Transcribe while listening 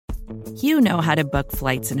You know how to book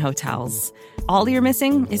flights and hotels. All you're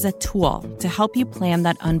missing is a tool to help you plan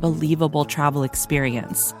that unbelievable travel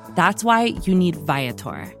experience. That's why you need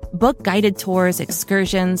Viator. Book guided tours,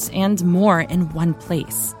 excursions, and more in one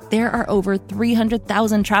place. There are over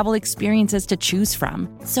 300,000 travel experiences to choose from,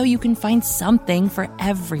 so you can find something for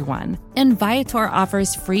everyone. And Viator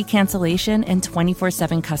offers free cancellation and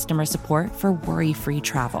 24/7 customer support for worry-free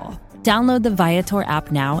travel. Download the Viator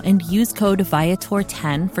app now and use code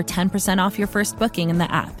Viator10 for 10% off your first booking in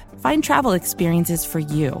the app. Find travel experiences for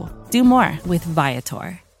you. Do more with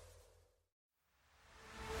Viator.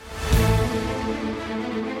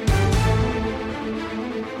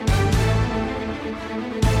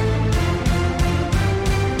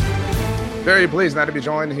 Very pleased now to be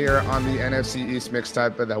joined here on the NFC East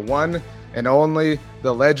Mixtape by the one and only,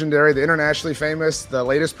 the legendary, the internationally famous, the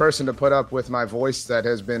latest person to put up with my voice that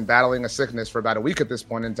has been battling a sickness for about a week at this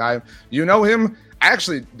point in time. You know him. I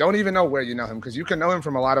actually don't even know where you know him, because you can know him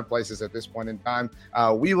from a lot of places at this point in time.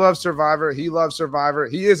 We love Survivor. He loves Survivor.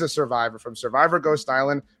 He is a survivor from Survivor Ghost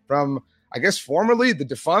Island, from, I guess, formerly the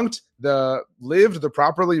defunct, the lived, the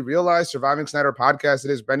properly realized Surviving Snyder podcast.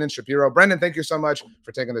 It is Brendan Shapiro. Brendan, thank you so much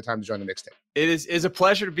for taking the time to join the Mixtape. It is a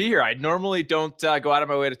pleasure to be here. I normally don't go out of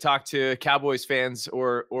my way to talk to Cowboys fans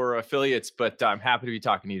or affiliates, but I'm happy to be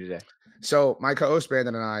talking to you today. So my co-host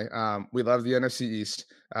Brandon and I, we love the NFC East.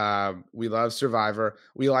 We love Survivor.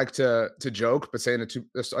 We like to joke, but say in a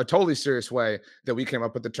totally serious way, that we came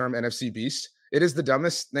up with the term NFC Beast. It is the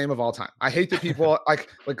dumbest name of all time. I hate that people like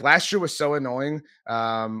last year was so annoying.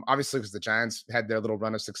 Obviously, because the Giants had their little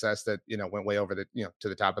run of success that, went way over to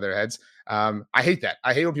the top of their heads. I hate that.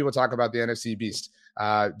 I hate when people talk about the NFC Beast.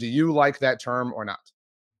 Do you like that term or not?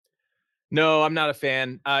 No, I'm not a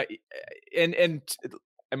fan. And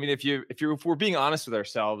I mean, if we're being honest with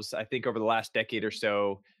ourselves, I think over the last decade or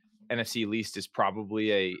so, NFC least is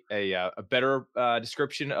probably a better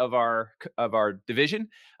description of our division.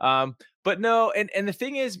 But no, and the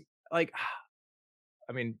thing is, like,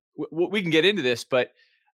 I mean, we can get into this, but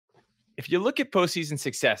if you look at postseason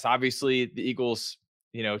success, obviously the Eagles,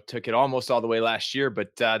 took it almost all the way last year,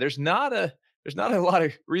 but there's not a lot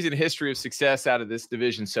of recent history of success out of this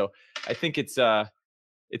division. So I think it's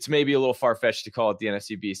maybe a little far-fetched to call it the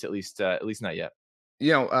NFC Beast, at least not yet.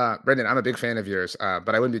 Brendan, I'm a big fan of yours,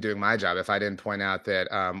 but I wouldn't be doing my job if I didn't point out that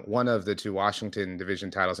one of the two Washington division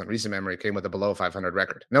titles in recent memory came with a below 500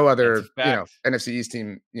 record. No other, NFC East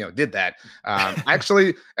team, did that. I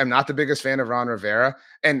actually am not the biggest fan of Ron Rivera,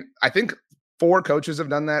 and I think 4 coaches have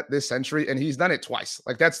done that this century, and he's done it twice.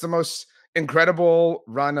 Like, that's the most incredible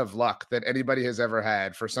run of luck that anybody has ever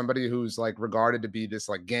had for somebody who's like regarded to be this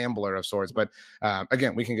like gambler of sorts. But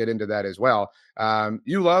again, we can get into that as well.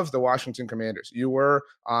 You love the Washington Commanders. You were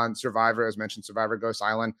on Survivor, as mentioned, Survivor Ghost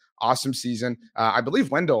Island. Awesome season. I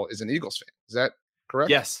believe Wendell is an Eagles fan. Is that correct?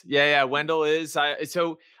 Yes. Yeah. Wendell is.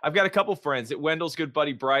 So I've got a couple friends. Wendell's good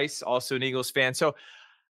buddy Bryce, also an Eagles fan. So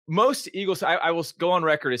most Eagles, I will go on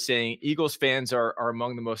record as saying Eagles fans are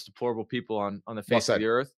among the most deplorable people on the face of the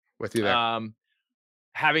earth. With you there.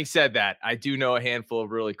 Having said that, I do know a handful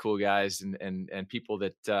of really cool guys and people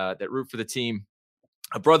that root for the team.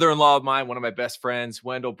 A brother-in-law of mine, one of my best friends,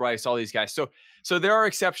 Wendell, Bryce, all these guys. So there are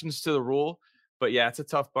exceptions to the rule, but yeah, it's a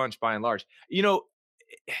tough bunch by and large.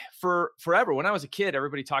 For forever, when I was a kid,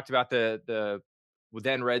 everybody talked about the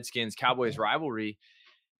then Redskins Cowboys rivalry.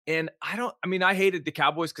 And I hated the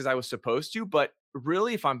Cowboys because I was supposed to, but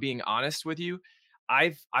really, if I'm being honest with you,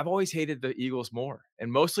 I've always hated the Eagles more, and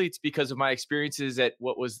mostly it's because of my experiences at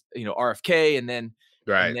what was RFK and then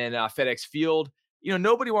FedEx Field.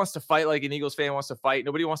 Nobody wants to fight like an Eagles fan wants to fight.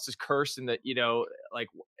 Nobody wants to curse in the like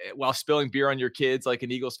while spilling beer on your kids like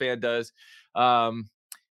an Eagles fan does.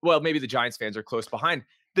 Well, maybe the Giants fans are close behind.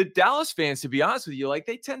 The Dallas fans, to be honest with you, like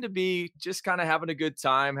they tend to be just kind of having a good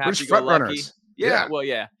time, happy go lucky. Yeah, well,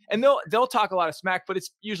 yeah, and they'll talk a lot of smack, but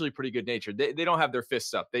it's usually pretty good natured. They don't have their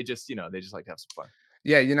fists up. They just like to have some fun.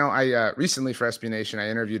 Yeah, I recently for SB Nation, I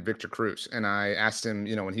interviewed Victor Cruz, and I asked him,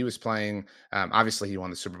 when he was playing, obviously he won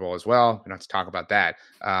the Super Bowl as well. We don't have to talk about that.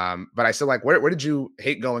 But I said, like, where did you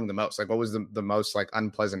hate going the most? Like, what was the most like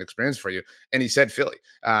unpleasant experience for you? And he said Philly.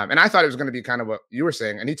 And I thought it was going to be kind of what you were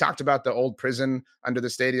saying. And he talked about the old prison under the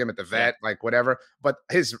stadium at the vet, like whatever. But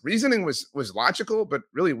his reasoning was logical, but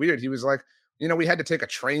really weird. He was like, we had to take a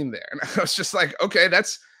train there. And I was just like, okay,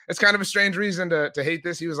 that's kind of a strange reason to hate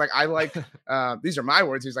this. He was like, I like, these are my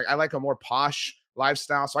words. He's like, I like a more posh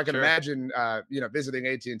lifestyle. So I can imagine, visiting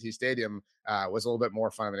AT&T Stadium was a little bit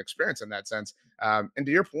more fun of an experience in that sense. And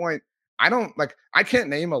to your point, I can't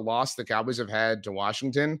name a loss the Cowboys have had to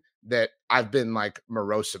Washington that I've been like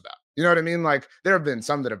morose about. You know what I mean? Like there have been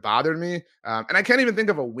some that have bothered me, and I can't even think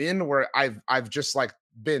of a win where I've just like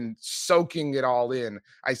been soaking it all in.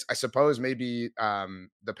 I suppose maybe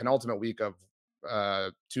the penultimate week of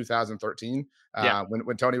 2013 Yeah.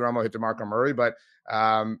 when Tony Romo hit DeMarco Murray, but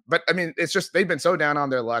I mean it's just they've been so down on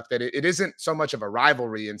their luck that it isn't so much of a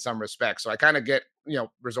rivalry in some respects. So I kind of get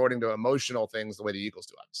resorting to emotional things the way the Eagles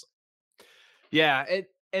do, obviously. Yeah,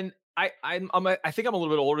 and I think I'm a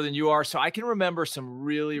little bit older than you are, so I can remember some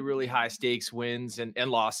really, really high stakes wins and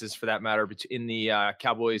losses for that matter in the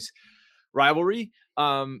Cowboys rivalry.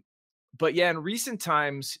 But yeah, in recent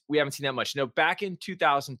times we haven't seen that much. Back in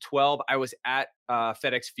 2012, I was at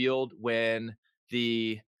FedEx Field when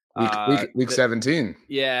Week 17.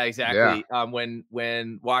 yeah, Yeah. exactly.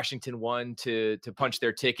 When Washington won to punch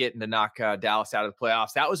their ticket and to knock Dallas out of the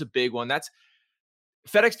playoffs, that was a big one.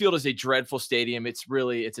 FedEx Field is a dreadful stadium. It's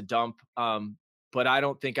a dump. But I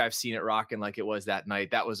don't think I've seen it rocking like it was that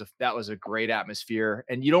night. That was a great atmosphere,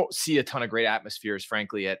 and you don't see a ton of great atmospheres,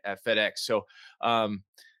 frankly, at FedEx. So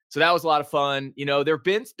that was a lot of fun. There've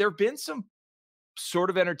been some sort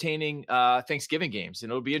of entertaining Thanksgiving games,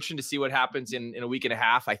 and it'll be interesting to see what happens in a week and a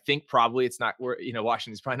half. I think probably it's not where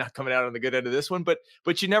Washington's probably not coming out on the good end of this one, but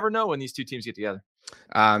you never know when these two teams get together.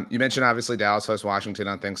 You mentioned obviously Dallas hosts Washington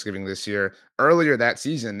on Thanksgiving this year. Earlier that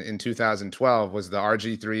season in 2012 was the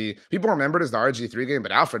RG3. People remember it as the RG3 game,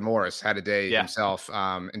 but Alfred Morris had a day himself.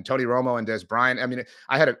 And Tony Romo and Des Bryant. I mean,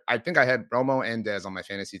 I think I had Romo and Des on my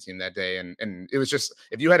fantasy team that day, and it was just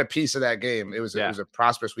if you had a piece of that game, it was a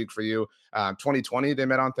prosperous week for you. 2020 they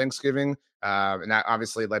met on Thanksgiving. And that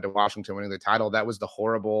obviously led to Washington winning the title. That was the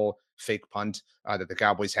horrible fake punt that the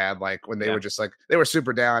Cowboys had, like when they were just like they were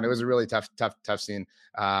super down. It was a really tough scene.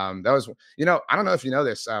 That was, I don't know if you know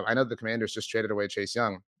this. I know the Commanders just traded away Chase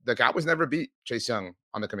Young. The Cowboys never beat Chase Young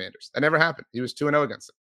on the Commanders. That never happened. He was 2-0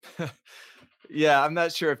 against them. Yeah, I'm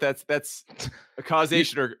not sure if that's a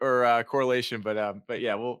causation or correlation, but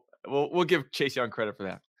yeah, we'll give Chase Young credit for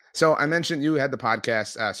that. So I mentioned you had the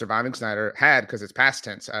podcast Surviving Snyder, because it's past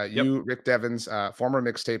tense. You, Rick Devens, former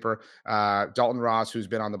mixtaper, Dalton Ross, who's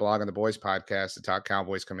been on the Blog on the Boys podcast to talk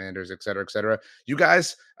Cowboys, Commanders, et cetera, et cetera. You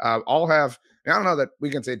guys all have, I don't know that we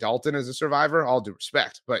can say Dalton is a survivor, all due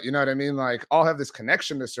respect, but you know what I mean? Like all have this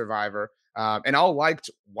connection to Survivor, and all liked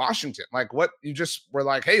Washington. Like what you just were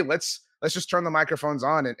like, hey, let's just turn the microphones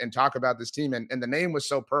on and talk about this team. And the name was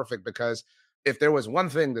so perfect because if there was one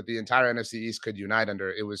thing that the entire NFC East could unite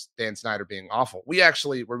under, it was Dan Snyder being awful. We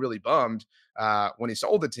actually were really bummed when he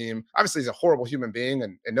sold the team. Obviously, he's a horrible human being,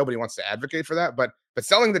 and nobody wants to advocate for that. But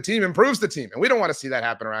selling the team improves the team, and we don't want to see that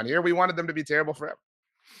happen around here. We wanted them to be terrible forever.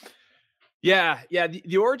 Yeah.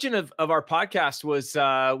 The origin of our podcast was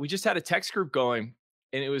we just had a text group going,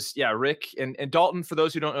 and it was Rick and Dalton. For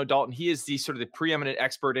those who don't know Dalton, he is the sort of the preeminent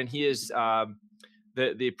expert, and he is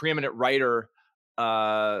the preeminent writer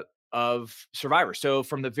of Survivor. So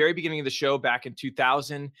from the very beginning of the show back in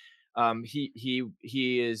 2000, he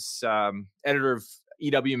is editor of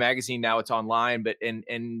EW magazine. Now it's online, but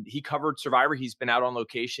and he covered Survivor. He's been out on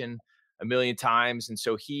location a million times, and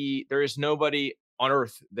so there is nobody on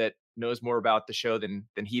earth that knows more about the show than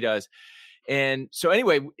he does. And so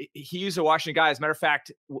anyway, he's a Washington guy. As a matter of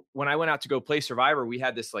fact, when I went out to go play Survivor, we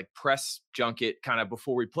had this like press junket kind of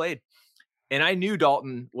before we played. And I knew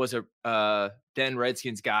Dalton was a then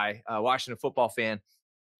Redskins guy, Washington football fan,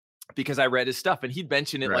 because I read his stuff and he'd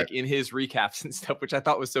mention it like in his recaps and stuff, which I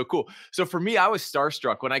thought was so cool. So for me, I was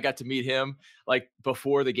starstruck when I got to meet him like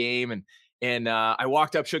before the game. And I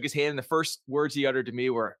walked up, shook his hand, and the first words he uttered to me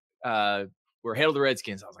were hail the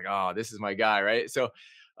Redskins. I was like, oh, this is my guy. Right. So,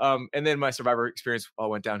 and then my Survivor experience all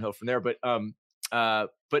went downhill from there. But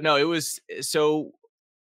no, it was so.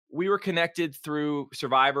 We were connected through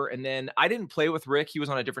Survivor, and then I didn't play with Rick. He was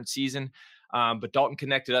on a different season, but Dalton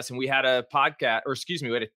connected us, and we had a podcast,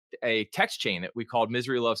 we had a text chain that we called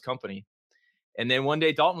Misery Loves Company. And then one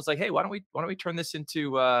day Dalton was like, "Hey, why don't we turn this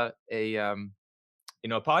into a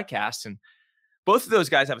podcast?" And both of those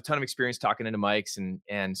guys have a ton of experience talking into mics,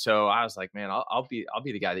 and so I was like, "Man, I'll be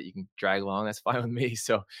the guy that you can drag along. That's fine with me."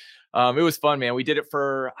 So it was fun, man. We did it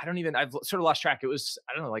for I've sort of lost track. It was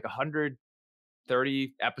like 130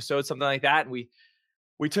 episodes, something like that. And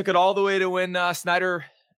we took it all the way to when Snyder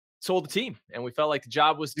sold the team, and we felt like the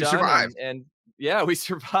job was done. And yeah, we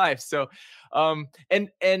survived. So, and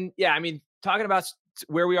yeah, I mean, talking about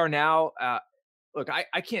where we are now, look,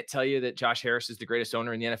 I can't tell you that Josh Harris is the greatest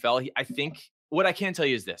owner in the NFL. I think what I can tell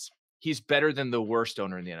you is this: he's better than the worst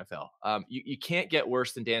owner in the NFL. You can't get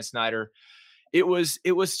worse than Dan Snyder. It was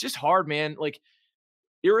just hard, man. Like,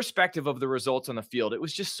 irrespective of the results on the field, it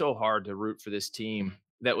was just so hard to root for this team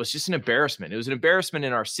that was just an embarrassment. It was an embarrassment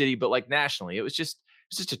in our city, but like nationally, it was just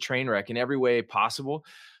was just a train wreck in every way possible.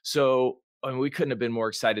 So we couldn't have been more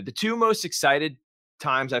excited. The two most excited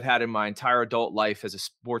times I've had in my entire adult life as a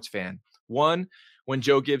sports fan. One, when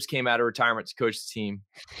Joe Gibbs came out of retirement to coach the team.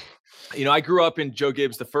 I grew up in Joe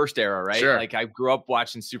Gibbs, the first era, right? Sure. Like I grew up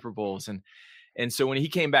watching Super Bowls, and so when he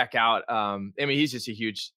came back out, he's just a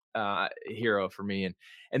huge hero for me.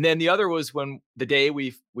 And then the other was when the day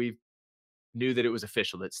we knew that it was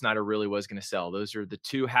official, that Snyder really was going to sell. Those are the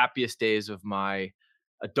two happiest days of my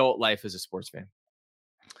adult life as a sports fan.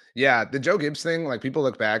 Yeah, the Joe Gibbs thing, like people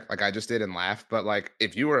look back, like I just did and laugh, but like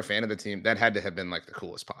if you were a fan of the team, that had to have been like the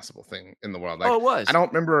coolest possible thing in the world. Like It was. I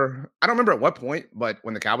don't remember at what point, but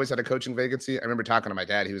when the Cowboys had a coaching vacancy, I remember talking to my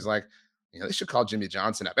dad. He was like, they should call Jimmy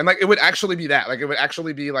Johnson up. And like it would actually be that. Like it would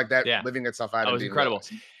actually be like that living itself out. That was incredible.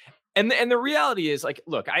 And the reality is, like,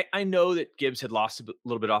 look, I know that Gibbs had lost a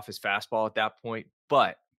little bit off his fastball at that point,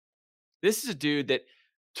 but this is a dude that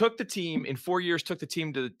took the team in 4 years, took the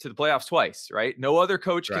team to the playoffs twice, right? No other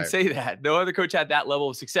coach can say that. No other coach had that level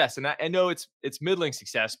of success. And I know it's middling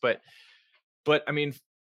success, but I mean,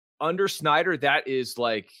 under Snyder, that is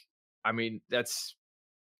like, that's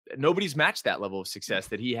nobody's matched that level of success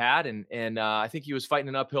that he had. And I think he was fighting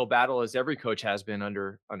an uphill battle, as every coach has been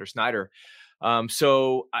under Snyder.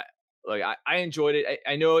 So I enjoyed it.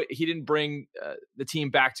 I know he didn't bring the team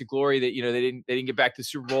back to glory, that, they didn't get back to the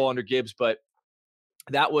Super Bowl under Gibbs, but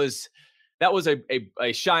that was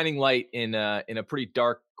a shining light in a pretty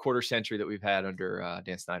dark quarter century that we've had under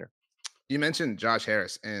Dan Snyder. You mentioned Josh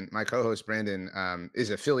Harris, and my co-host Brandon is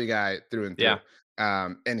a Philly guy through and through.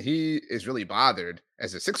 Yeah. And he is really bothered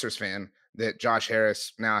as a Sixers fan that Josh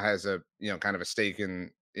Harris now has a kind of a stake in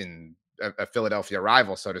a Philadelphia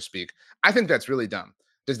rival, so to speak. I think that's really dumb.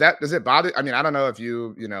 Does it bother? I mean, I don't know if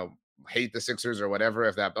you hate the Sixers or whatever.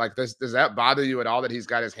 If that does that bother you at all that he's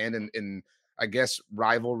got his hand in I guess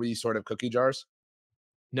rivalry sort of cookie jars?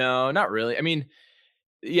 No, not really. I mean,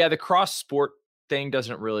 yeah, the cross sport thing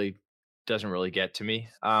doesn't really get to me.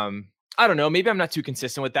 I don't know. Maybe I'm not too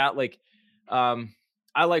consistent with that. Like,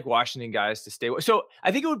 I like Washington guys to stay. So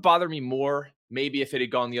I think it would bother me more maybe if it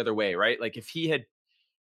had gone the other way, right? Like if he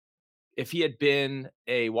had been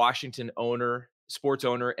a Washington sports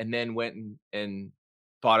owner, and then went and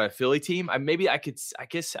bought a Philly team, I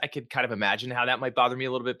guess I could kind of imagine how that might bother me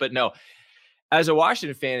a little bit. But no, as a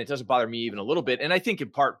Washington fan, it doesn't bother me even a little bit. And I think in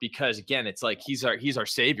part because, again, it's like he's our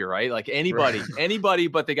savior, right? Like anybody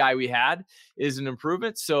but the guy we had is an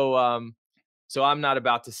improvement. So I'm not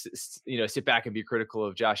about to sit back and be critical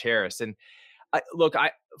of Josh Harris. And you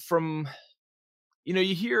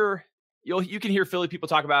can hear Philly people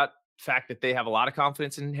talk about the fact that they have a lot of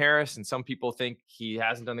confidence in Harris, and some people think he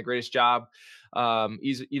hasn't done the greatest job,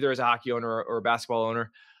 either as a hockey owner or a basketball owner.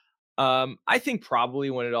 I think probably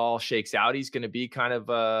when it all shakes out, he's going to be kind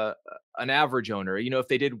of an average owner. If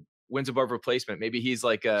they did wins above replacement, maybe he's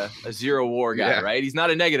like a zero WAR guy, right? He's not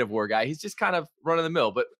a negative WAR guy. He's just kind of run of the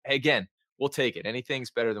mill. But again, we'll take it. Anything's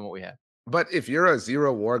better than what we had. But if you're a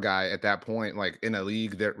zero WAR guy at that point, like in a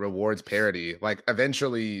league that rewards parity, like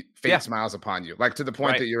eventually fate smiles upon you, like to the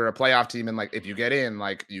point that you're a playoff team. And like, if you get in,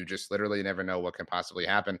 like you just literally never know what can possibly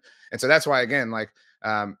happen. And so that's why, again, like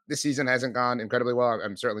this season hasn't gone incredibly well.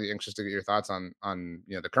 I'm certainly interested to get your thoughts on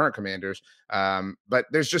the current Commanders. But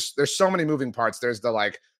there's so many moving parts. There's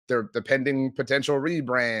the pending potential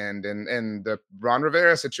rebrand and the Ron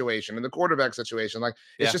Rivera situation and the quarterback situation. Like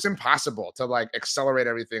it's just impossible to like accelerate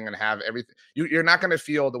everything and have everything. You're not going to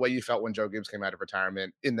feel the way you felt when Joe Gibbs came out of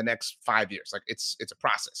retirement in the next 5 years. Like it's a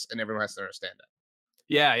process, and everyone has to understand that.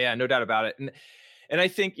 Yeah, no doubt about it. And I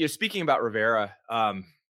think speaking about Rivera,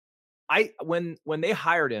 when they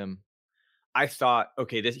hired him, I thought,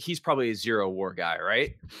 okay, he's probably a zero WAR guy,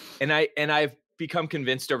 right? And I've become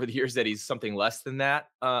convinced over the years that he's something less than that.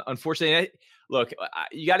 Unfortunately, look,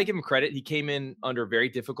 you got to give him credit. He came in under very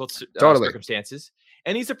difficult circumstances,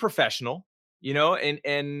 and he's a professional,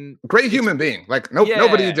 and great human being. Like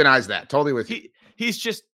nobody denies that. Totally with you. He's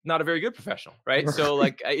just not a very good professional, right? So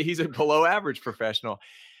like he's a below average professional.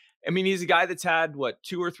 I mean, he's a guy that's had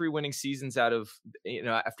 2 or 3 winning seasons out of,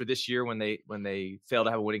 after this year when they failed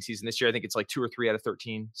to have a winning season this year. I think it's like 2 or 3 out of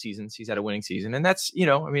 13 seasons he's had a winning season. And that's,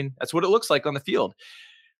 that's what it looks like on the field.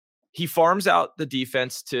 He farms out the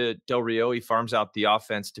defense to Del Rio. He farms out the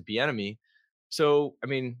offense to Bieniemy. So, I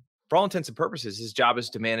mean, for all intents and purposes, his job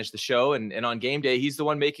is to manage the show. And on game day, he's the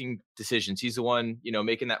one making decisions. He's the one,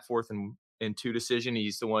 making that 4th and 2 decision.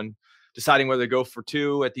 He's the one deciding whether to go for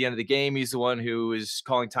 2 at the end of the game. He's the one who is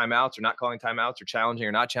calling timeouts or not calling timeouts, or challenging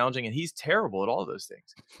or not challenging. And he's terrible at all of those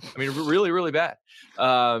things. I mean, really, really bad.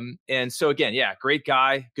 And so again, great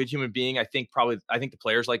guy, good human being. I think the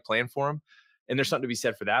players like playing for him, and there's something to be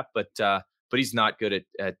said for that. But but he's not good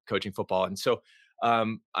at coaching football. And so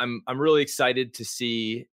I'm really excited to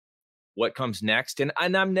see what comes next. And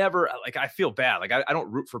I'm never like, I feel bad. Like I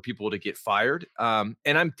don't root for people to get fired. And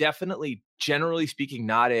I'm definitely, generally speaking,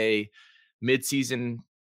 not a midseason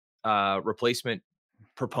replacement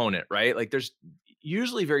proponent, right? Like there's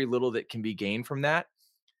usually very little that can be gained from that.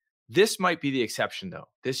 This might be the exception though.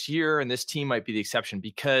 This year and this team might be the exception,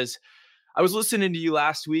 because I was listening to you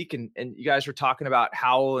last week and you guys were talking about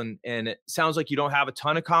Howell and it sounds like you don't have a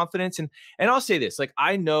ton of confidence. And I'll say this, like,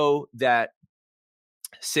 I know that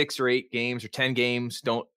 6 or 8 games or 10 games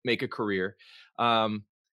don't make a career. And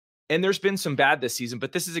there's been some bad this season,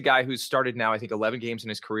 but this is a guy who's started now, I think 11 games in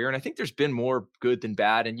his career. And I think there's been more good than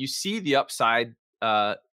bad. And you see the upside,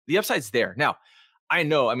 the upside's there. Now, I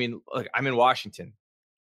know, I mean, look, I'm in Washington.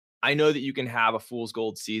 I know that you can have a fool's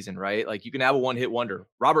gold season, right? Like you can have a one-hit wonder.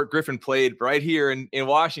 Robert Griffin played right here in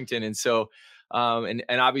Washington. And so, and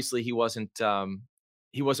obviously he wasn't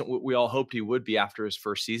what we all hoped he would be after his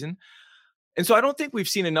first season. And so I don't think we've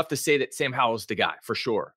seen enough to say that Sam Howell's the guy for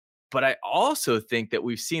sure. But I also think that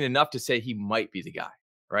we've seen enough to say he might be the guy,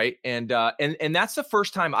 right? And that's the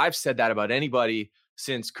first time I've said that about anybody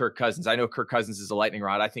since Kirk Cousins. I know Kirk Cousins is a lightning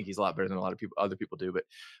rod. I think he's a lot better than a lot of other people do.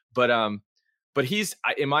 But he's,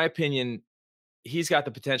 in my opinion, he's got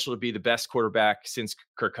the potential to be the best quarterback since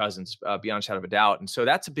Kirk Cousins, beyond a shadow of a doubt. And so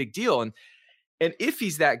that's a big deal. And if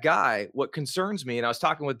he's that guy, what concerns me, and I was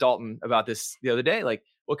talking with Dalton about this the other day, like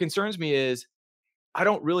what concerns me is I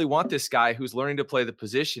don't really want this guy who's learning to play the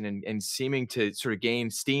position and seeming to sort of gain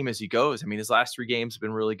steam as he goes. I mean, his last 3 games have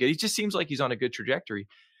been really good. He just seems like he's on a good trajectory.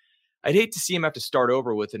 I'd hate to see him have to start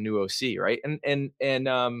over with a new OC, right?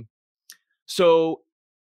 So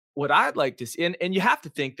what I'd like to see, and you have to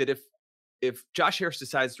think that if Josh Harris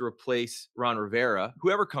decides to replace Ron Rivera,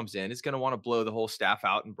 whoever comes in is going to want to blow the whole staff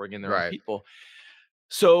out and bring in their own people.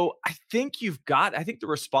 So I think the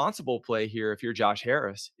responsible play here, if you're Josh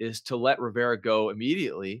Harris, is to let Rivera go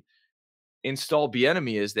immediately, install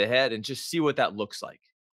Bieniemy as the head, and just see what that looks like.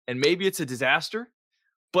 And maybe it's a disaster,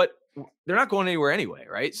 but they're not going anywhere anyway,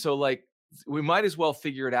 right? So like, we might as well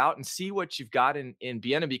figure it out and see what you've got in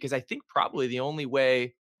Bieniemy, because I think probably the only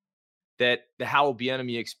way that the Howell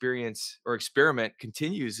Bieniemy experience or experiment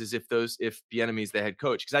continues is if Bieniemy is the head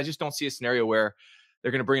coach, because I just don't see a scenario where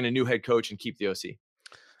they're going to bring in a new head coach and keep the OC.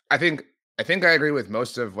 I think I agree with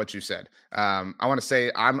most of what you said. I want to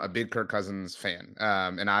say I'm a big Kirk Cousins fan,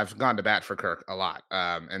 and I've gone to bat for Kirk a lot.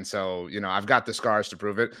 And so, I've got the scars to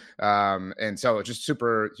prove it. And so it's just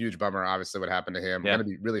super huge bummer, obviously, what happened to him. Yeah. Going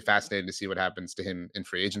to be really fascinated to see what happens to him in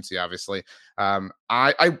free agency, obviously.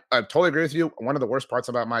 I totally agree with you. One of the worst parts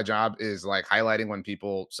about my job is like highlighting when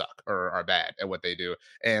people suck or are bad at what they do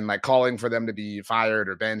and like calling for them to be fired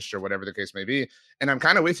or benched or whatever the case may be. And I'm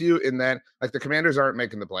kind of with you in that, like, the Commanders aren't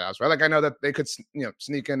making the playoffs, right? Like, I know that they could,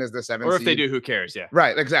 sneak in as the 7th or if seed. they do, who cares? Yeah,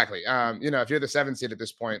 right, exactly. If you're the 7th seed at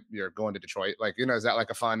this point, you're going to Detroit. Like, is that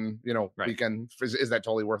like a fun, right. weekend? Is that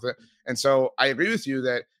totally worth it? And so I agree with you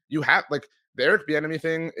that you have, like, the Eric Bieniemy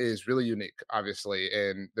thing is really unique, obviously,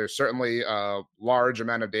 and there's certainly a large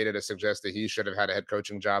amount of data to suggest that he should have had a head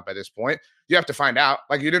coaching job by this point. You have to find out.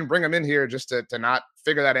 Like, you didn't bring him in here just to not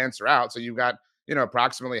figure that answer out. So you've got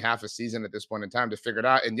approximately half a season at this point in time to figure it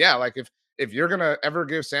out. And yeah, like if you're going to ever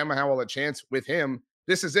give Sam Howell a chance with him,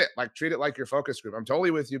 this is it. Like, treat it like your focus group. I'm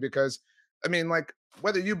totally with you because, I mean, like,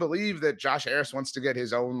 whether you believe that Josh Harris wants to get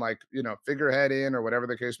his own, like, figurehead in or whatever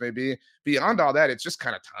the case may be, beyond all that, it's just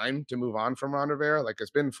kind of time to move on from Ron Rivera. Like,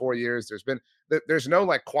 it's been 4 years. There's no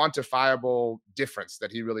like quantifiable difference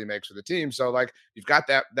that he really makes for the team. So like, you've got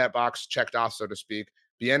that box checked off, so to speak.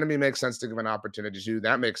 Bieniemy makes sense to give an opportunity to.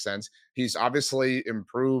 That makes sense. He's obviously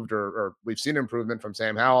improved, or we've seen improvement from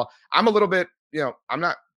Sam Howell. I'm a little bit, I'm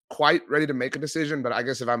not quite ready to make a decision, but I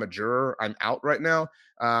guess if I'm a juror, I'm out right now.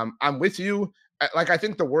 I'm with you. Like, I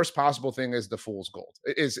think the worst possible thing is the fool's gold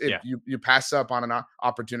is if you pass up on an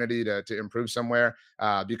opportunity to improve somewhere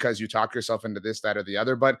because you talk yourself into this, that, or the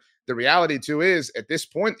other. But the reality too is, at this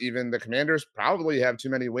point, even the Commanders probably have too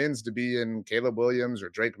many wins to be in Caleb Williams or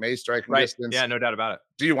Drake May striking distance. Yeah, no doubt about it.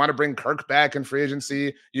 Do you want to bring Kirk back in free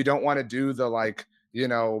agency? You don't want to do the, like,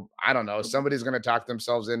 I don't know, somebody's going to talk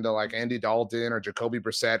themselves into like Andy Dalton or Jacoby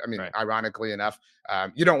Brissett. I mean, ironically enough,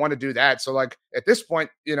 you don't want to do that. So like, at this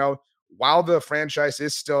point, while the franchise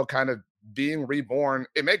is still kind of being reborn,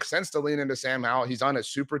 it makes sense to lean into Sam Howell. He's on a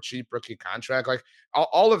super cheap rookie contract. Like,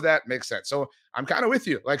 all of that makes sense. So I'm kind of with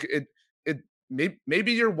you. Like,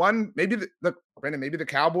 maybe you're one, maybe Brandon, maybe the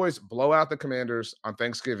Cowboys blow out the Commanders on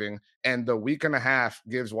Thanksgiving, and the week and a half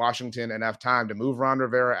gives Washington enough time to move Ron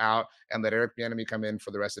Rivera out and let Eric Bieniemy come in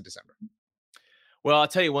for the rest of December. Well, I'll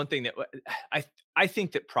tell you one thing that I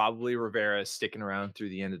think that probably Rivera is sticking around through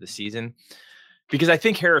the end of the season because I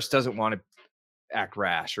think Harris doesn't want to act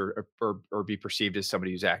rash or be perceived as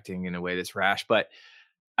somebody who's acting in a way that's rash. But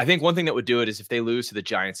I think one thing that would do it is if they lose to the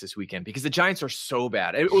Giants this weekend, because the Giants are so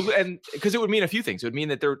bad, and because it would mean a few things. It would mean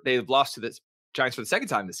that they've lost to the Giants for the second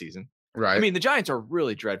time this season. I Right. mean, the Giants are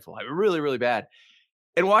really dreadful, really, really bad,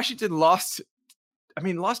 and Washington lost. I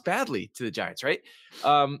mean, lost badly to the Giants, right?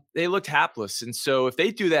 They looked hapless, and so if they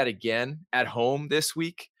do that again at home this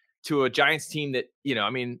week to a Giants team that I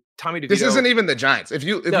mean, Tommy This DeVito. isn't even the Giants. If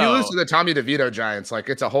you lose No, to the Tommy DeVito Giants, like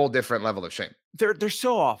it's a whole different level of shame. they're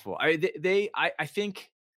so awful. I think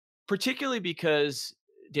particularly because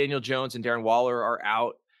Daniel Jones and Darren Waller are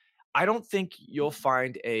out. I don't think you'll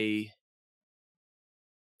find I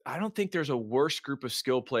don't think there's a worse group of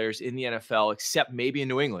skill players in the NFL except maybe in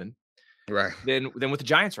New England Right. than with the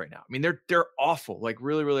Giants right now. I mean, they're awful, like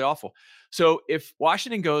really, really awful. So if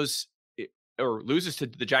Washington goes or loses to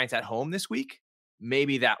the Giants at home this week,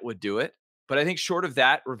 maybe that would do it. But I think short of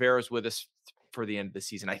that, Rivera's with us for the end of the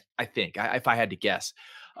season. I think if I had to guess.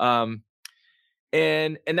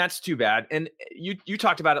 And that's too bad. And you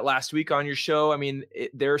talked about it last week on your show. I mean,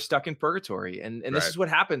 they're stuck in purgatory, and this Right. is what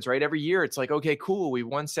happens, right? Every year, it's like, okay, cool, we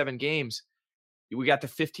won 7 games, we got the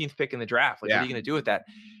 15th pick in the draft. Like, what are Yeah. you going to do with that?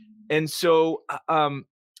 And so,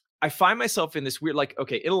 I find myself in this weird, like,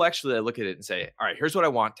 okay, intellectually, I look at it and say, all right, here's what I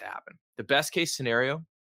want to happen. The best case scenario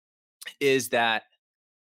is that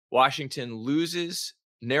Washington loses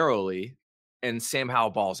narrowly and Sam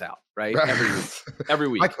Howell balls out, right? Every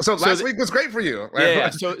week. Like, so last week was great for you.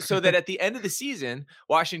 Yeah. So that at the end of the season,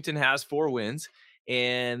 Washington has 4 wins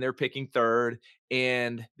and they're picking third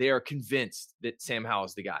and they are convinced that Sam Howell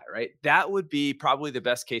is the guy, right? That would be probably the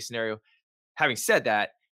best case scenario. Having said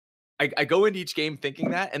that, I go into each game thinking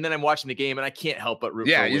that, and then I'm watching the game and I can't help but root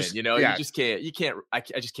for a win. You just can't. I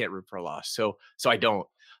just can't root for a loss. So I don't.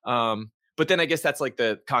 But then I guess that's like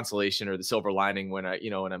the consolation or the silver lining when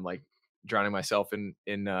when I'm like drowning myself in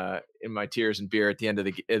my tears and beer at the end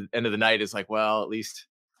of the night is like, well, at least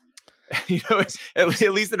at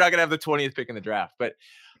least they're not gonna have the 20th pick in the draft. But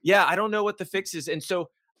yeah, I don't know what the fix is, and so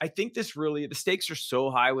I think the stakes are so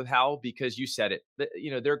high with Howell because you said it.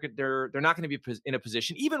 They're not going to be in a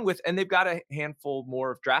position even with, and they've got a handful more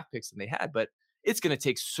of draft picks than they had, but it's going to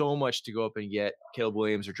take so much to go up and get Caleb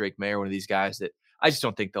Williams or Drake May or one of these guys that I just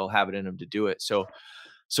don't think they'll have it in them to do it. So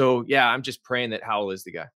yeah, I'm just praying that Howell is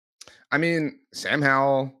the guy. I mean, Sam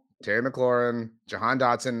Howell, Terry McLaurin, Jahan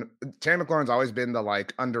Dotson. Terry McLaurin's always been the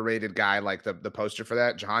like underrated guy, like the poster for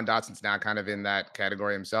that. Jahan Dotson's now kind of in that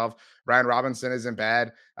category himself. Brian Robinson isn't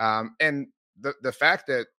bad. And the fact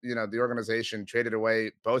that the organization traded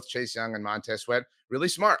away both Chase Young and Montez Sweat, really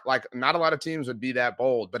smart. Like not a lot of teams would be that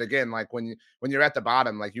bold. But again, like when you're at the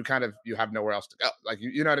bottom, like you have nowhere else to go. Like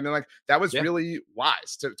you know what I mean? Like that was really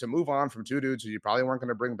wise to move on from 2 dudes who you probably weren't going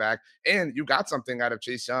to bring back. And you got something out of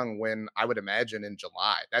Chase Young when I would imagine in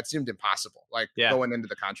July. That seemed impossible, like going into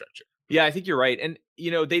the contract year. Yeah, I think you're right. And,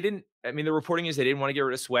 they didn't, I mean, the reporting is they didn't want to get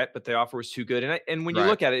rid of Sweat, but the offer was too good. And when you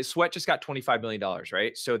look at it, Sweat just got $25 million,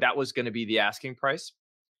 right? So that was going to be the asking price.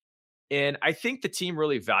 And I think the team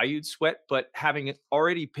really valued Sweat, but having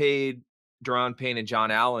already paid Deron Payne and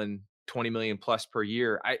John Allen $20 million plus per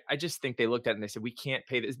year, I just think they looked at it and they said, we can't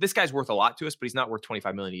pay this. This guy's worth a lot to us, but he's not worth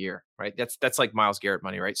 $25 million a year, right? That's like Myles Garrett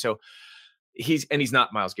money, right? So he's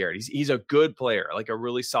not Myles Garrett. He's a good player, like a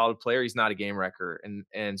really solid player. He's not a game wrecker.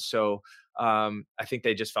 And so I think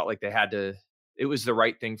they just felt like they had to, it was the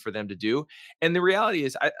right thing for them to do. And the reality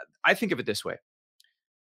is I think of it this way.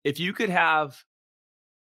 If you could have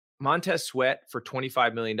Montez Sweat for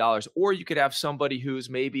 $25 million, or you could have somebody who's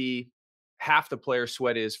maybe half the player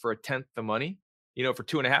Sweat is for a tenth the money, for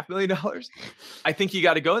 $2.5 million, I think you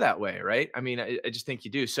got to go that way. Right. I mean, I just think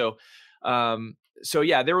you do. So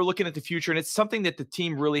yeah, they were looking at the future, and it's something that the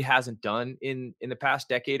team really hasn't done in the past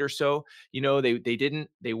decade or so. They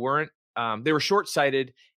were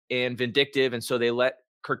short-sighted and vindictive. And so they let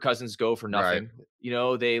Kirk Cousins go for nothing.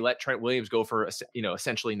 Right. They let Trent Williams go for,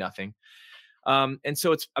 essentially nothing. And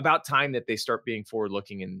so it's about time that they start being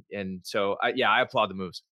forward-looking. And so I applaud the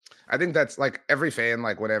moves. I think that's like every fan,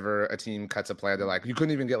 like whenever a team cuts a player, they're like, you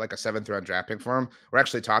couldn't even get like a 7th round draft pick for him. We're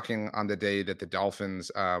actually talking on the day that the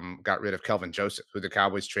Dolphins got rid of Kelvin Joseph, who the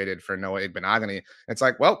Cowboys traded for Noah Igbenogany. It's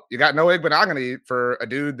like, well, you got Noah Igbenogany for a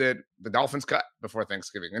dude that the Dolphins cut before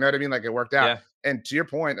Thanksgiving. You know what I mean? Like it worked out. Yeah. And to your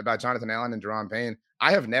point about Jonathan Allen and Deron Payne,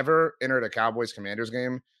 I have never entered a Cowboys Commanders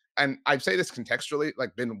game and I say this contextually,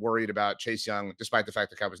 like been worried about Chase Young, despite the fact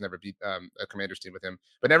the Cowboys never beat a Commanders team with him,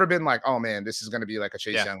 but never been like, oh man, this is going to be like a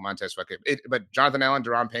Chase Yeah. Young, Montez Sweat game. But Jonathan Allen,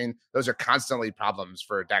 Deron Payne, those are constantly problems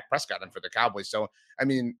for Dak Prescott and for the Cowboys. So, I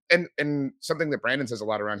mean, and something that Brandon says a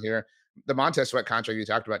lot around here, the Montez Sweat contract you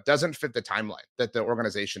talked about doesn't fit the timeline that the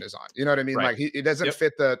organization is on. You know what I mean? Right. Like it doesn't Yep.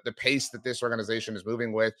 fit the pace that this organization is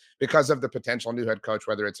moving with because of the potential new head coach,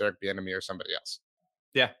 whether it's Eric Bieniemy or somebody else.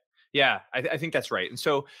 Yeah. Yeah. I think that's right. And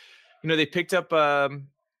so, they picked up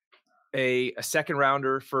a second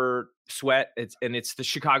rounder for Sweat. It's the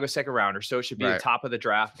Chicago second rounder. So it should be the top of the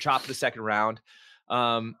draft, top of the second round.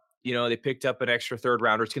 They picked up an extra third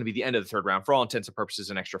rounder. It's going to be the end of the third round for all intents and purposes,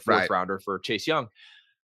 an extra fourth rounder for Chase Young.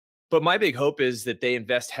 But my big hope is that they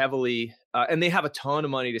invest heavily and they have a ton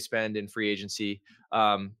of money to spend in free agency.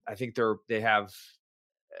 I think they have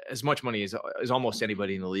as much money as almost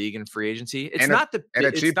anybody in the league in free agency. It's not the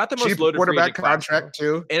most loaded quarterback contract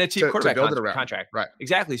too, and a cheap quarterback contract. Right.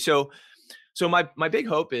 Exactly. So my big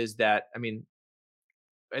hope is that, I mean,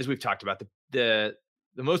 as we've talked about, the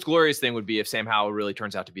most glorious thing would be if Sam Howell really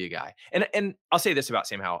turns out to be a guy. And I'll say this about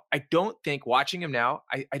Sam Howell. I don't think, watching him now,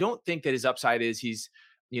 I don't think that his upside is he's,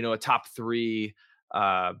 a top 3.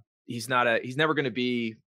 He's never going to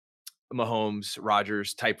be Mahomes,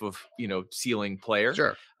 Rodgers type of, ceiling player.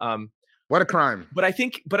 Sure. What a crime. But I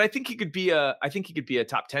think he could be a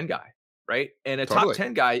top 10 guy, right? And a top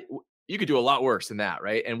 10 guy, you could do a lot worse than that,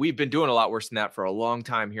 right? And we've been doing a lot worse than that for a long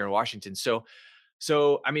time here in Washington. So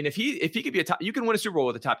I mean, if he could be a top, you can win a Super Bowl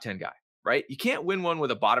with a top 10 guy, right? You can't win one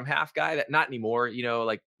with a bottom half guy. That not anymore.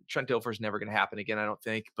 Like Trent Dilfer's never going to happen again, I don't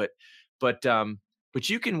think. But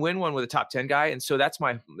you can win one with a top 10 guy. And so that's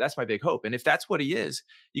my big hope. And if that's what he is,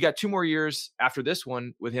 you got 2 more years after this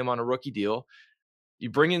one with him on a rookie deal. You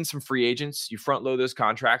bring in some free agents, you front load those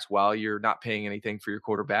contracts while you're not paying anything for your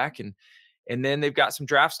quarterback. And then they've got some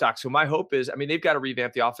draft stock. So my hope is, I mean, they've got to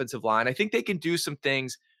revamp the offensive line. I think they can do some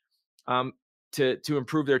things to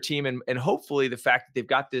improve their team. And hopefully the fact that they've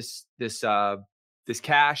got this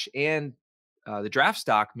cash and the draft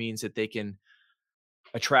stock means that they can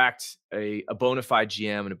attract a bona fide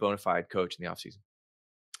GM and a bona fide coach in the offseason.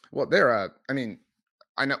 Well,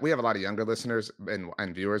 I know we have a lot of younger listeners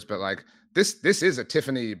and viewers, but like this is a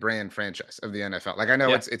Tiffany brand franchise of the NFL. Like I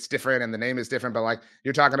know it's different and the name is different, but like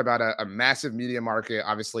you're talking about a massive media market,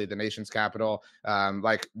 obviously the nation's capital.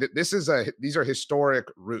 These are historic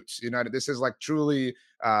roots. This is like truly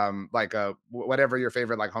like whatever your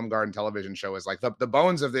favorite like home garden television show is. Like the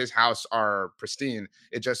bones of this house are pristine.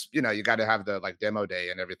 It just you got to have the like demo day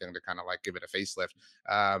and everything to kind of like give it a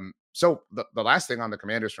facelift. So the last thing on the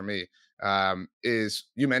Commanders for me is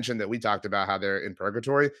you mentioned that we talked about how they're in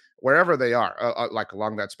purgatory. Wherever they are, like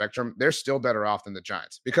along that spectrum, they're still better off than the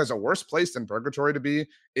Giants, because a worse place than purgatory to be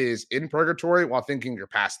is in purgatory while thinking you're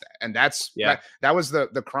past that. And that was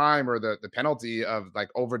the crime or the penalty of like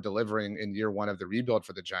over delivering in year 1 of the rebuild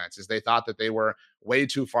for the Giants, is they thought that they were way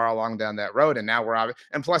too far along down that road. And now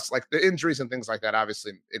and plus like the injuries and things like that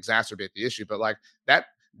obviously exacerbate the issue. But like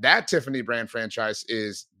that Tiffany brand franchise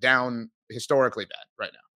is down historically bad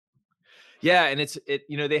right now. Yeah. And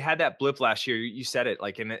they had that blip last year. You said it,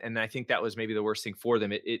 like, and I think that was maybe the worst thing for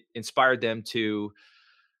them. It inspired them to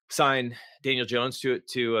sign Daniel Jones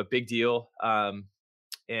to a big deal.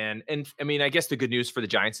 And I mean, I guess the good news for the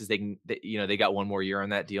Giants is they got 1 more year on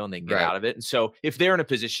that deal and they can get out of it. And so if they're in a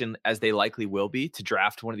position, as they likely will be, to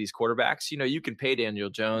draft one of these quarterbacks, you can pay Daniel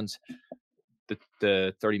Jones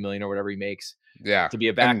the $30 million or whatever he makes. Yeah, to be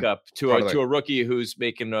a backup to a rookie who's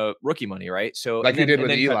making rookie money, right? So like you did with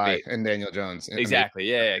Eli and Daniel Jones. Exactly.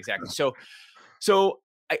 Yeah, exactly. So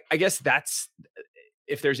I guess that's,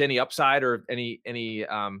 if there's any upside or any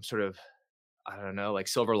sort of, I don't know, like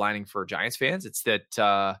silver lining for Giants fans, it's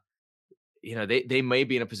that they may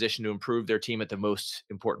be in a position to improve their team at the most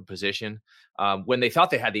important position. When they thought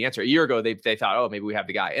they had the answer a year ago, they thought, oh, maybe we have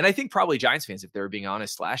the guy. And I think probably Giants fans, if they were being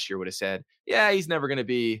honest, last year would have said, yeah, he's never going to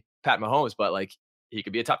be Pat Mahomes, but like he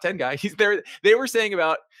could be a top 10 guy. He's there. They were saying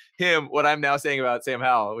about him what I'm now saying about Sam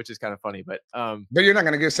Howell, which is kind of funny. But you're not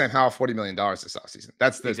going to give Sam Howell $40 million this offseason.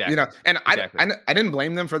 That's the exactly. And exactly. I didn't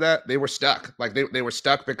blame them for that. They were stuck. Like they were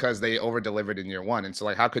stuck because they over delivered in year 1. And so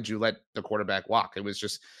like, how could you let the quarterback walk? It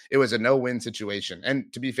was a no-win situation.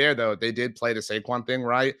 And to be fair though, they did play the Saquon thing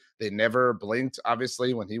right. They never blinked,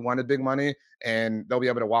 obviously, when he wanted big money, and they'll be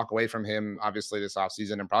able to walk away from him obviously this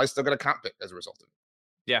offseason and probably still get a comp pick as a result of it.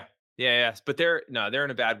 Yeah. But they're in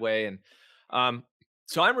a bad way. And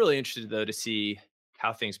so I'm really interested though to see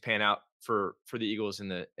how things pan out for the Eagles and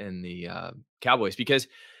the Cowboys, because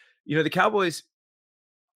the Cowboys,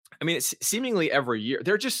 I mean, it's seemingly every year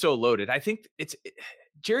they're just so loaded. I think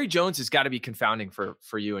Jerry Jones has got to be confounding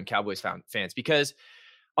for you and Cowboys fans, because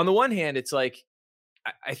on the one hand, it's like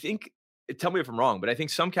I think, tell me if I'm wrong, but I think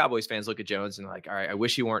some Cowboys fans look at Jones and like, all right, I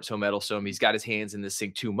wish he weren't so meddlesome. He's got his hands in this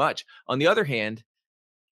thing too much. On the other hand,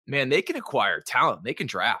 man, they can acquire talent. They can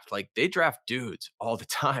draft. Like, they draft dudes all the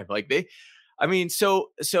time. Like, I mean,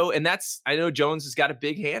 and that's, I know Jones has got a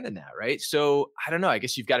big hand in that, right? So I don't know. I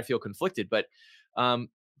guess you've got to feel conflicted, um,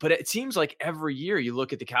 but it seems like every year you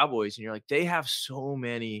look at the Cowboys and you're like, they have so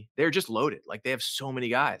many, they're just loaded. Like, they have so many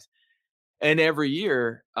guys. And every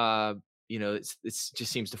year, it's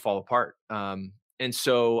just seems to fall apart. And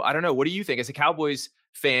so I don't know. What do you think as a Cowboys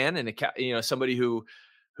fan and somebody who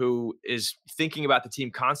is thinking about the team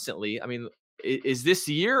constantly? I mean, is this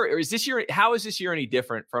year, or is this year? How is this year any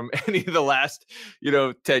different from any of the last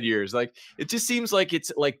 10 years? Like, it just seems like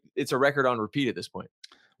it's a record on repeat at this point.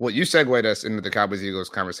 Well, you segued us into the Cowboys-Eagles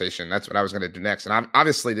conversation. That's what I was going to do next. And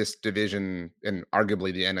obviously, this division and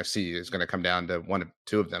arguably the NFC is going to come down to one of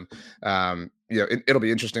two of them. It'll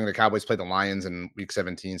be interesting. The Cowboys play the Lions in Week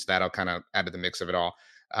 17, so that'll kind of add to the mix of it all.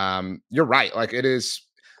 You're right. Like, it is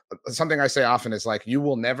something I say often is like, you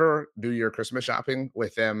will never do your Christmas shopping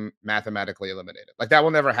with them mathematically eliminated. Like, that will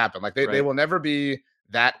never happen. Like, they will never be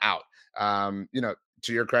that out.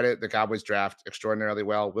 To your credit, the Cowboys draft extraordinarily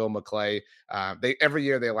well. Will McClay, they every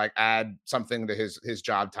year they like add something to his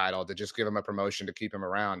job title to just give him a promotion to keep him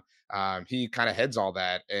around. He kind of heads all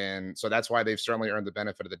that, and so that's why they've certainly earned the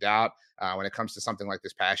benefit of the doubt when it comes to something like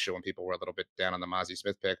this past year when people were a little bit down on the Mozzie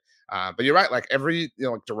Smith pick. But you're right, like like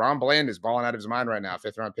Deron Bland is balling out of his mind right now,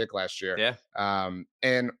 5th round pick last year. Yeah.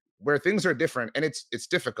 And where things are different, and it's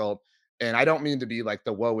difficult. And I don't mean to be like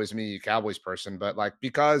the woe is me Cowboys person, but like,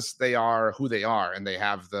 because they are who they are and they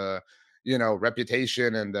have the,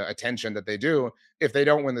 reputation and the attention that they do, if they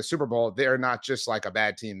don't win the Super Bowl, they're not just like a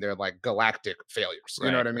bad team. They're like galactic failures.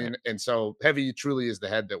 You know what I mean? And so heavy truly is the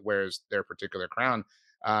head that wears their particular crown.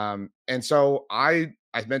 And so I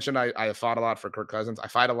mentioned I have fought a lot for Kirk Cousins. I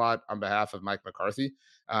fight a lot on behalf of Mike McCarthy.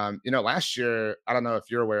 Last year, I don't know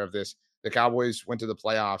if you're aware of this, the Cowboys went to the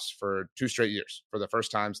playoffs for 2 straight years for the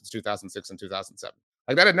first time since 2006 and 2007.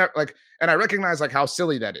 Like, that had never, like, and I recognize like how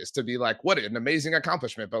silly that is to be like, what an amazing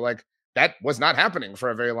accomplishment. But like, that was not happening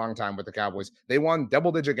for a very long time with the Cowboys. They won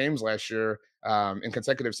double-digit games last year in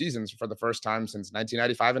consecutive seasons for the first time since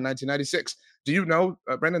 1995 and 1996. Do you know,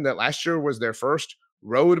 Brendan, that last year was their first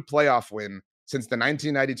road playoff win since the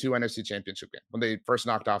 1992 NFC Championship game when they first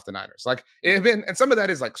knocked off the Niners? Like, it had been, and some of that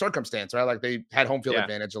is like circumstance, right? Like, they had home field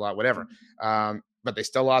advantage a lot, whatever. But they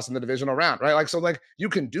still lost in the divisional round, right? Like, so like, you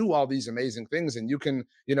can do all these amazing things and you can,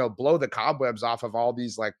 blow the cobwebs off of all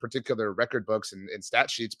these like particular record books and stat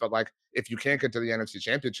sheets. But like, if you can't get to the NFC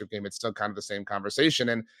Championship game, it's still kind of the same conversation.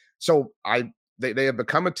 And so they have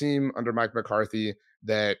become a team under Mike McCarthy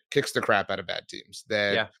that kicks the crap out of bad teams,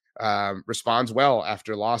 that responds well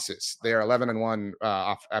after losses. They are 11-1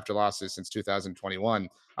 after losses since 2021.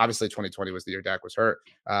 Obviously, 2020 was the year Dak was hurt.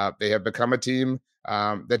 They have become a team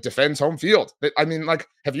that defends home field. I mean, like,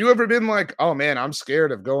 have you ever been like, oh man, I'm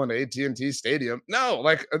scared of going to AT&T Stadium? No,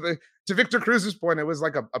 like, to Victor Cruz's point, it was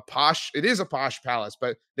like a posh palace,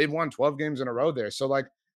 but they've won 12 games in a row there. So like,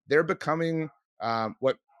 they're becoming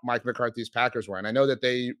what Mike McCarthy's Packers were. And I know that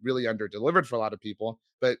they really under-delivered for a lot of people,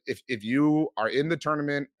 but if you are in the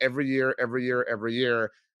tournament every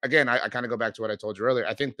year, again, I kind of go back to what I told you earlier.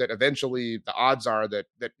 I think that eventually the odds are that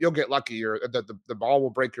you'll get lucky, or that the ball will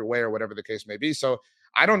break your way, or whatever the case may be. So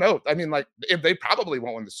I don't know. I mean, like, if they probably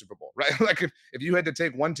won't win the Super Bowl, right? Like, if you had to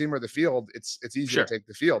take one team or the field, it's easy to take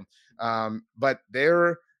the field. But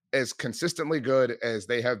they're as consistently good as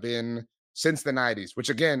they have been since the 90s, which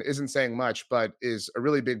again isn't saying much, but is a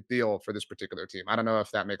really big deal for this particular team. I don't know if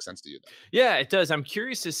that makes sense to you, though. Yeah, it does. I'm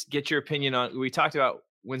curious to get your opinion on, we talked about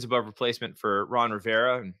wins above replacement for Ron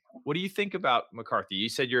Rivera. And what do you think about McCarthy? You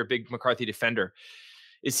said you're a big McCarthy defender.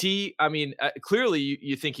 Is he, I mean, clearly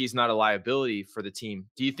you think he's not a liability for the team.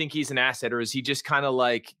 Do you think he's an asset, or is he just kind of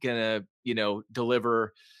like gonna,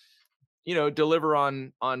 deliver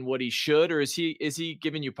on what he should, or is he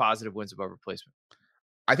giving you positive wins above replacement?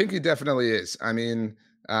 I think he definitely is. I mean,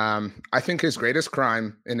 I think his greatest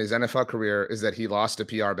crime in his NFL career is that he lost a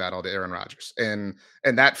PR battle to Aaron Rodgers, and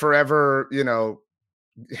that forever,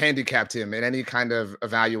 handicapped him in any kind of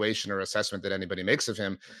evaluation or assessment that anybody makes of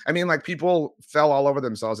him. I mean, like, people fell all over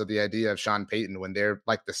themselves at the idea of Sean Payton when they're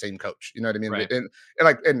like the same coach. You know what I mean? Right.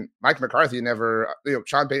 And Mike McCarthy never,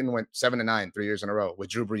 Sean Payton went 7-9 3 years in a row with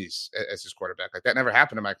Drew Brees as his quarterback. Like, that never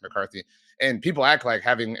happened to Mike McCarthy. And people act like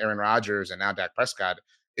having Aaron Rodgers and now Dak Prescott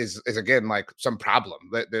is again like some problem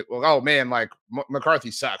that well, oh man, like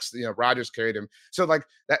McCarthy sucks. Rodgers carried him. So like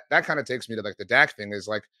that kind of takes me to like the Dak thing is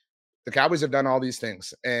like, the Cowboys have done all these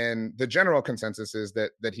things, and the general consensus is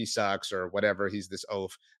that he sucks or whatever. He's this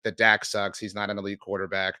oaf. That Dak sucks. He's not an elite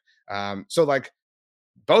quarterback. So like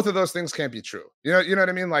both of those things can't be true. You know what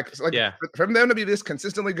I mean? Like Yeah. for them to be this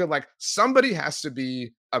consistently good, like somebody has to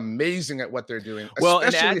be amazing at what they're doing. Well, and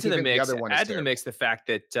Especially add if to you the think mix, the other one is terrible. the fact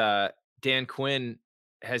that Dan Quinn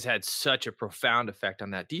has had such a profound effect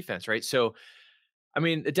on that defense, right? So, I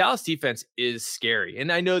mean, the Dallas defense is scary,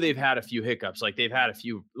 and I know they've had a few hiccups. Like they've had a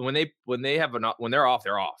few when they're off,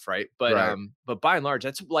 right? Right. But by and large,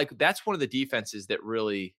 that's one of the defenses that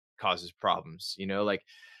really causes problems. Like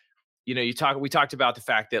we talked about the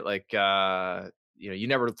fact that you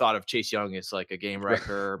never thought of Chase Young as like a game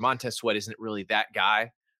wrecker. Montez Sweat isn't really that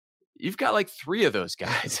guy. You've got like 3 of those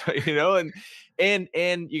guys, and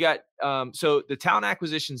you got so the talent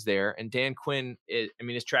acquisition's there, and Dan Quinn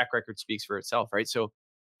his track record speaks for itself, right? So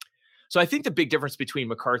I think the big difference between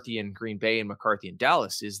McCarthy and Green Bay and McCarthy and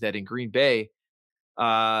Dallas is that in Green Bay,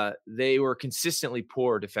 they were consistently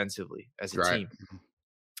poor defensively as a team.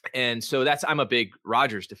 And so I'm a big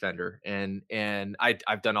Rodgers defender, and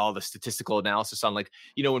I've done all the statistical analysis on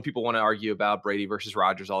when people want to argue about Brady versus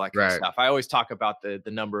Rodgers, all that kind of stuff. I always talk about the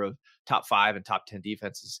number of top 5 and top 10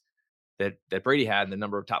 defenses that Brady had, and the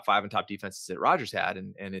number of top 5 and top defenses that Rodgers had,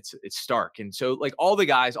 and it's stark. And so like all the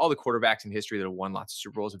quarterbacks in history that have won lots of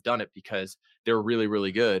Super Bowls have done it because they're really,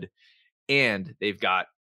 really good, and they've got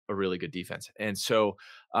a really good defense. And so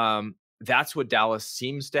that's what Dallas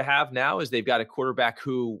seems to have now, is they've got a quarterback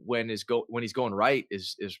who, when he's going right,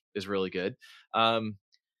 is really good.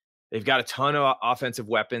 They've got a ton of offensive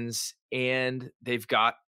weapons, and they've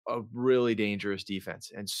got a really dangerous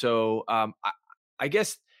defense. And so I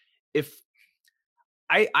guess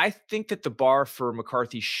I think that the bar for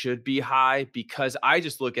McCarthy should be high, because I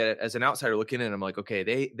just look at it as an outsider looking in, and I'm like,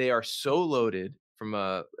 okay, they are so loaded from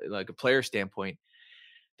a player standpoint.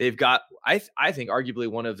 They've got, I think, arguably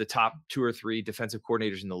one of the top 2 or 3 defensive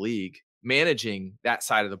coordinators in the league managing that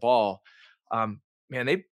side of the ball. Man,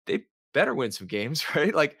 they better win some games,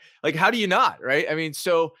 right? Like how do you not, right? I mean,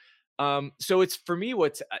 so it's, for me,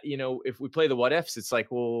 what's, if we play the what ifs, it's like,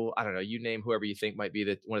 well, I don't know, you name whoever you think might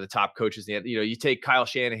be one of the top coaches. You take Kyle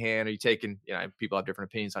Shanahan, or you taking, people have different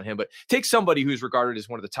opinions on him, but take somebody who's regarded as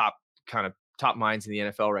one of the top minds in the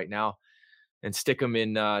NFL right now, and stick them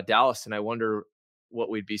in Dallas. And I wonder what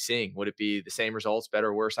we'd be seeing. Would it be the same results, better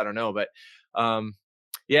or worse? I don't know. But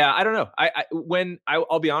yeah, I don't know.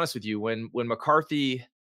 I'll be honest with you, when McCarthy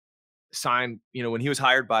signed, when he was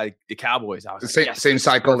hired by the Cowboys, I was the like, same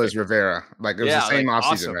cycle as Rivera. Like it was the same offseason,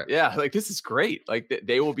 awesome. right? Yeah, like this is great. Like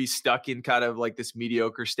they will be stuck in kind of like this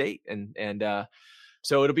mediocre state, and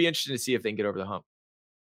so it'll be interesting to see if they can get over the hump.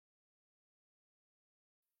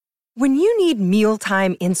 When you need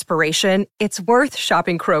mealtime inspiration, it's worth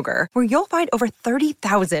shopping Kroger, where you'll find over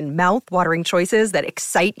 30,000 mouth-watering choices that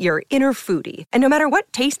excite your inner foodie. And no matter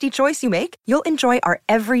what tasty choice you make, you'll enjoy our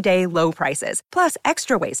everyday low prices, plus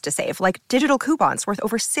extra ways to save, like digital coupons worth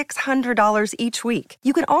over $600 each week.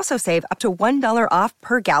 You can also save up to $1 off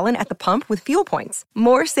per gallon at the pump with fuel points.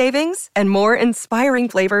 More savings and more inspiring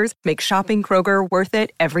flavors make shopping Kroger worth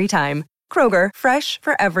it every time. Kroger, fresh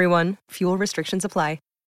for everyone. Fuel restrictions apply.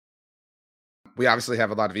 We obviously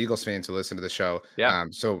have a lot of Eagles fans who listen to the show. Yeah.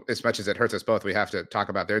 So as much as it hurts us both, we have to talk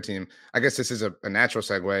about their team. I guess this is a natural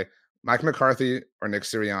segue. Mike McCarthy or Nick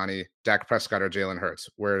Sirianni, Dak Prescott or Jalen Hurts.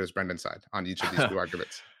 Where is Brendan's side on each of these 2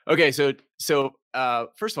 arguments? Okay, so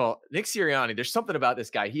first of all, Nick Sirianni, there's something about this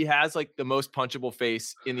guy. He has like the most punchable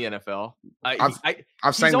face in the NFL.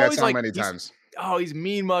 I've sang that song many times. He's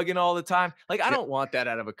mean mugging all the time. Like, I don't want that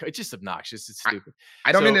out of a coach. It's just obnoxious. It's stupid.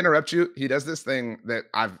 I don't mean to interrupt you. He does this thing that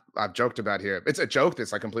I've joked about here. It's a joke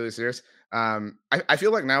that's like completely serious. I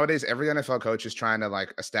feel like nowadays every NFL coach is trying to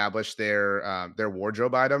like establish their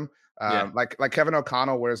wardrobe item. Like Kevin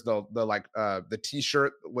O'Connell wears the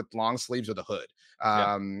t-shirt with long sleeves with a hood.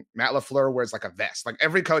 Matt LaFleur wears like a vest. Like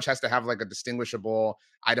every coach has to have like a distinguishable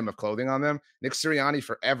item of clothing on them. Nick Sirianni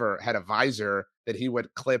forever had a visor that he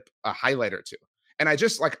would clip a highlighter to. And I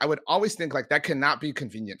would always think like that cannot be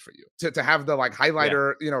convenient for you to have the like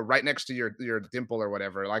highlighter, right next to your dimple or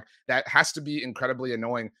whatever. Like that has to be incredibly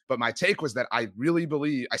annoying. But my take was that I really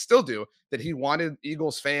believe, I still do, that he wanted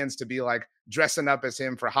Eagles fans to be like dressing up as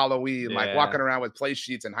him for Halloween, like walking around with play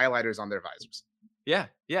sheets and highlighters on their visors. Yeah,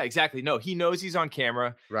 exactly. No, he knows he's on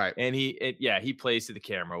camera. Right. And he plays to the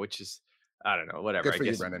camera, which is, I don't know, whatever. Good for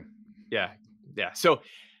you, Brendan. Yeah. So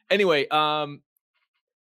anyway,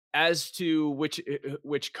 as to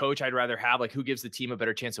which coach I'd rather have, like who gives the team a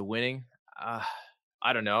better chance of winning,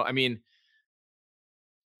 I don't know. I mean,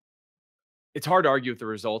 it's hard to argue with the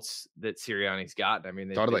results that Sirianni's got. I mean,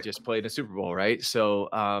 they just played a Super Bowl, right? So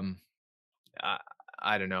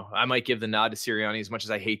I don't know. I might give the nod to Sirianni as much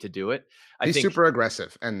as I hate to do it. I He's think, super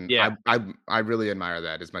aggressive, and yeah. I really admire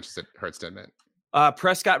that as much as it hurts to admit.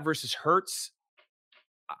 Prescott versus Hurts.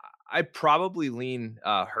 I probably lean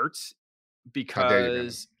Hurts How dare you,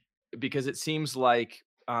 Brendan? because it seems like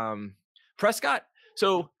Prescott.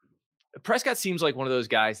 So Prescott seems like one of those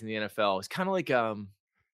guys in the NFL. It's kind of like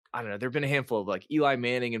I don't know. There've been a handful of like Eli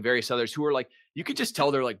Manning and various others who are like, you could just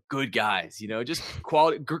tell they're like good guys, just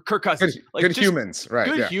quality. Kirk Cousins, like Good just humans, right?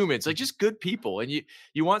 good Yeah. humans, like just good people. And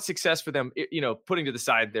you want success for them, putting to the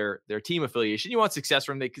side their team affiliation. You want success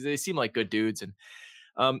from them because they seem like good dudes.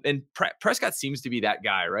 And Prescott seems to be that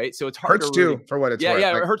guy, right? So it's hard Hurts to too, root. for what it's Yeah, worth.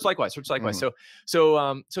 yeah, Like, it hurts likewise. Hurts likewise. mhm.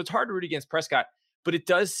 So it's hard to root against Prescott, but it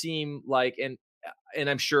does seem like, and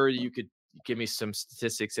I'm sure you could give me some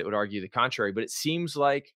statistics that would argue the contrary, but it seems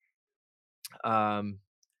like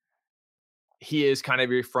he is kind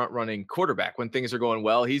of your front running quarterback. When things are going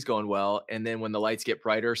well, he's going well, and then when the lights get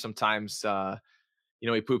brighter, sometimes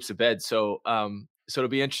he poops the bed. So it'll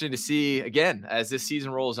be interesting to see again as this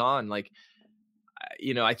season rolls on. Like,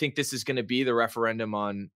 I think this is going to be the referendum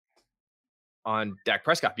on Dak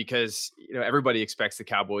Prescott, because everybody expects the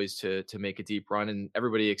Cowboys to make a deep run, and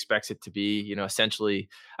everybody expects it to be essentially.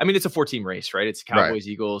 I mean, it's a 4-team race, right? It's Cowboys, Right.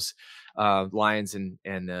 Eagles, Lions, and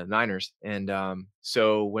Niners, and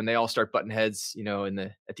so when they all start butting heads, at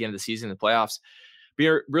the end of the season, the playoffs, be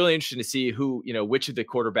really interesting to see who which of the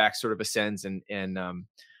quarterbacks sort of ascends, and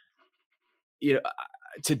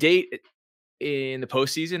to date in the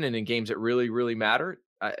postseason and in games that really really matter.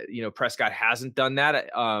 Prescott hasn't done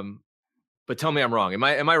that. But tell me I'm wrong. Am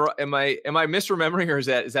I misremembering, or is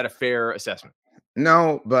that a fair assessment?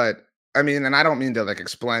 No, but I mean, and I don't mean to like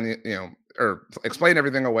explain it, or explain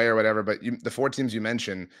everything away or whatever, but the 4 teams you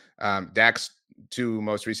mentioned, Dak's 2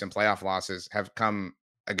 most recent playoff losses have come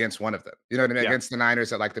against one of them. You know what I mean? Yeah. Against the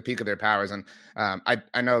Niners at like the peak of their powers. And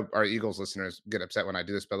I know our Eagles listeners get upset when I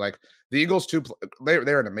do this, but like the Eagles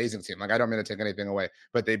they're an amazing team. Like, I don't mean to take anything away,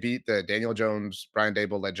 but they beat the Daniel Jones, Brian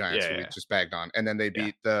Dable led Giants, who we just bagged on, and then they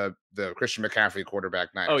beat the Christian McCaffrey quarterback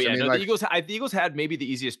Niners. Oh yeah, I mean, no, like, the Eagles had maybe the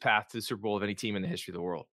easiest path to the Super Bowl of any team in the history of the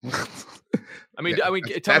world. I mean, yeah, tell me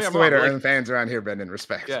that's I'm the way wrong. to Like, earn fans around here, Brendan.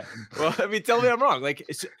 Respect. yeah. Well, I mean, tell me I'm wrong. Like,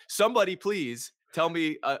 somebody please tell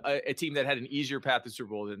me a team that had an easier path to the Super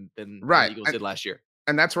Bowl than the Right. Eagles did last year.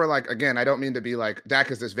 And that's where, like, again, I don't mean to be like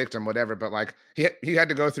Dak is this victim, whatever, but like he had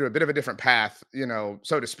to go through a bit of a different path,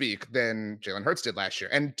 so to speak, than Jalen Hurts did last year.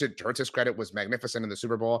 And to Hurts' credit, was magnificent in the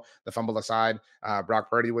Super Bowl. The fumble aside, Brock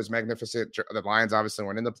Purdy was magnificent. The Lions obviously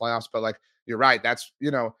weren't in the playoffs, but like, you're right. That's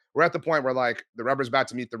we're at the point where like the rubber's about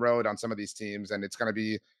to meet the road on some of these teams, and it's going to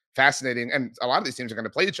be fascinating. And a lot of these teams are going to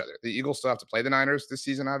play each other. The Eagles still have to play the Niners this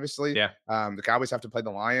season, obviously. Yeah. The Cowboys have to play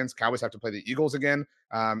the Lions. Cowboys have to play the Eagles again.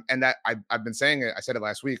 And that I've been saying it. I said it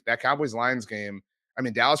last week. That Cowboys Lions game. I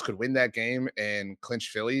mean, Dallas could win that game and clinch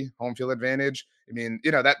Philly home field advantage. I mean,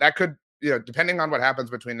 that could, depending on what happens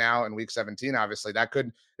between now and week 17, obviously that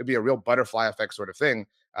could be a real butterfly effect sort of thing.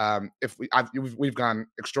 If we've gone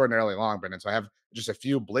extraordinarily long, Brendan, so I have just a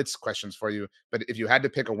few blitz questions for you. But if you had to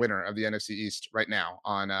pick a winner of the NFC East right now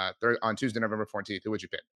on Tuesday, November 14th, who would you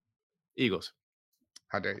pick? Eagles.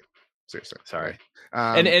 How dare you? Seriously. Sorry.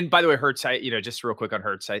 Okay. And by the way, Hurts, just real quick on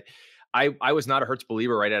Hurts, I was not a Hurts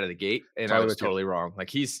believer right out of the gate, and I was totally wrong. Like,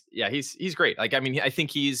 he's great. Like, I mean, I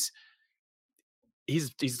think he's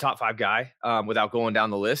a top 5 guy without going down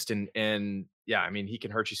the list, and yeah, I mean, he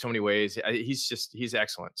can hurt you so many ways. He's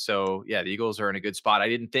excellent. So yeah, the Eagles are in a good spot.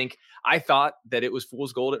 I thought that it was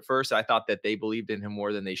fool's gold at first. I thought that they believed in him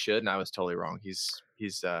more than they should, and I was totally wrong. He's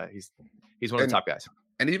one of the top guys.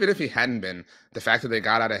 And even if he hadn't been, the fact that they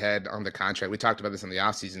got out ahead on the contract, we talked about this in the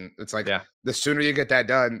offseason. It's like, the sooner you get that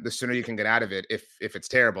done, the sooner you can get out of it. If it's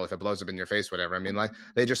terrible, if it blows up in your face, whatever. I mean, like,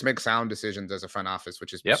 they just make sound decisions as a front office,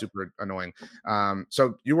 which is super annoying.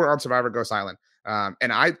 So you were on Survivor Go Silent.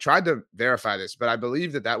 And I tried to verify this, but I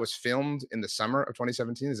believe that was filmed in the summer of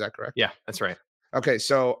 2017. Is that correct? Yeah, that's right. Okay.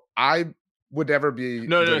 So I would never be.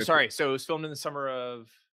 No, sorry. So it was filmed in the summer of.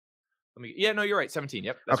 No, you're right. 17.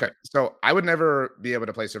 Yep. Okay. Right. So I would never be able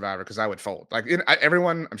to play Survivor because I would fold. Like,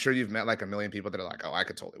 everyone, I'm sure you've met like a million people that are like, oh, I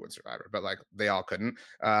could totally win Survivor, but like they all couldn't.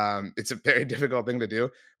 It's a very difficult thing to do.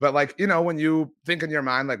 But like, when you think in your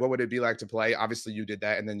mind, like, what would it be like to play? Obviously you did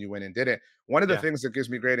that and then you went and did it. One of the things that gives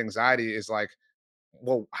me great anxiety is like,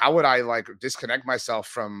 well, how would I like disconnect myself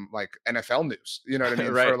from like NFL news? You know what I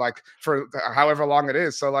mean? Right. for however long it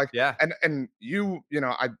is. So like, yeah. And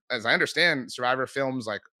as I understand, Survivor films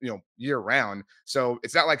like, year round. So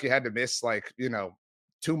it's not like you had to miss like,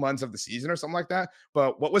 2 months of the season or something like that.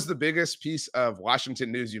 But what was the biggest piece of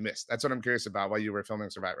Washington news you missed? That's what I'm curious about while you were filming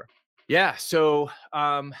Survivor. Yeah. So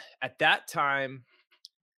at that time,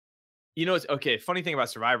 it's okay. Funny thing about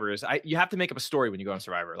Survivor is you have to make up a story when you go on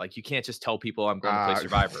Survivor. Like you can't just tell people I'm going to play Uh,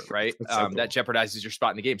 Survivor, right? that's so That cool. jeopardizes your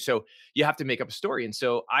spot in the game. So you have to make up a story. And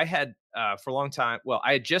so I had for a long time, well,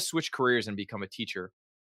 I had just switched careers and become a teacher.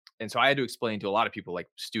 And so I had to explain to a lot of people, like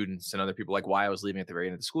students and other people, like why I was leaving at the very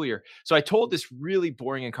end of the school year. So I told this really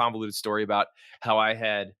boring and convoluted story about how I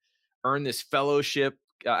had earned this fellowship.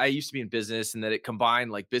 I used to be in business, and that it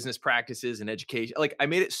combined like business practices and education. Like I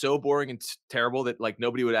made it so boring and terrible that like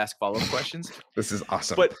nobody would ask follow-up questions. This is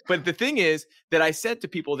awesome. But the thing is that I said to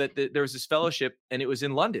people that there was this fellowship and it was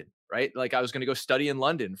in London, right? Like I was going to go study in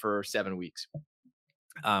London for 7 weeks.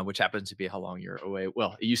 Which happens to be how long you're away.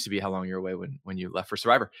 Well, it used to be how long you're away when you left for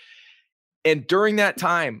Survivor. And during that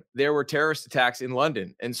time, there were terrorist attacks in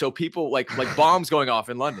London, and so people like bombs going off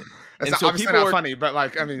in London. That's And not, so obviously people not are funny, but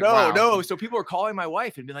like, I mean, no, wow. no. So people are calling my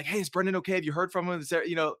wife and be like, "Hey, is Brendan okay? Have you heard from him?" Is there,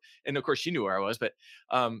 and of course she knew where I was, but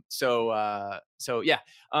so yeah.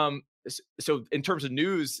 So in terms of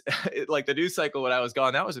news, like the news cycle when I was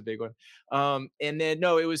gone, that was a big one. And then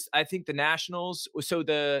no, it was I think the Nationals. So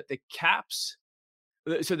the Caps.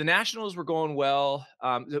 So the Nationals were going well,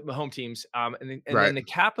 the home teams, and Right. then the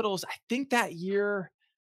Capitals. I think that year,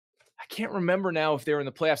 I can't remember now if they were in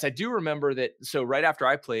the playoffs. I do remember that. So right after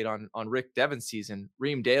I played on Rick Devon's season,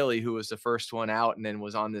 Reem Daly, who was the first one out, and then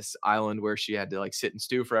was on this island where she had to like sit and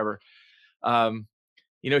stew forever.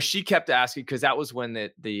 She kept asking because that was when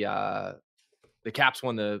the Caps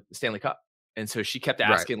won the Stanley Cup. And so she kept Right.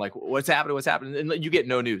 asking, like, what's happening? What's happening? And you get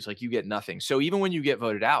no news, like you get nothing. So even when you get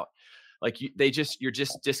voted out, like you're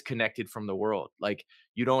just disconnected from the world. Like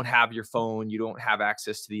you don't have your phone, you don't have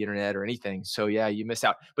access to the internet or anything. So yeah, you miss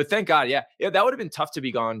out. But thank God, yeah, that would have been tough to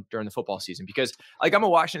be gone during the football season because like I'm a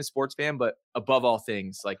Washington sports fan, but above all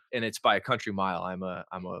things, like, and it's by a country mile, I'm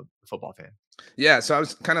a football fan. Yeah, so I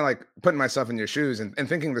was kind of like putting myself in your shoes and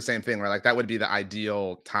thinking the same thing, where like that would be the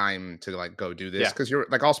ideal time to like go do this Yeah. because you're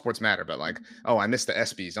like all sports matter, but like, oh, I missed the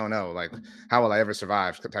ESPYs. Oh no, like how will I ever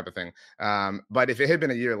survive? Type of thing. But if it had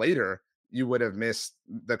been a year later, you would have missed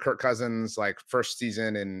the Kirk Cousins like first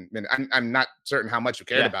season, and I'm not certain how much you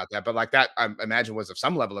cared Yeah. about that, but like that I imagine was of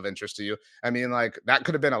some level of interest to you. I mean, like that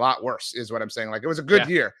could have been a lot worse, is what I'm saying. Like it was a good Yeah.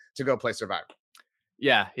 year to go play Survivor.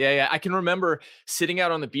 Yeah. I can remember sitting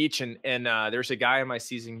out on the beach and there's a guy in my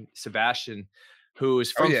season, Sebastian, who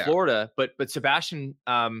is Oh from yeah, Florida, but Sebastian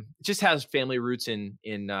just has family roots in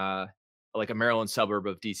like a Maryland suburb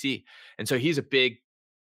of DC. And so he's a big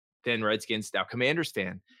then Redskins, now Commanders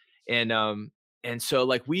fan. And so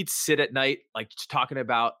like we'd sit at night like just talking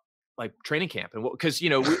about like training camp and because we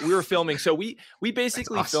were filming. So we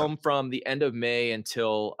basically awesome. filmed from the end of May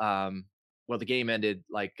until the game ended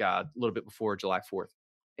like a little bit before July 4th.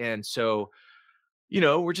 And so,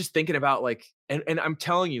 we're just thinking about like, and I'm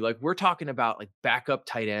telling you, like, we're talking about like backup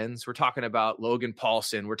tight ends. We're talking about Logan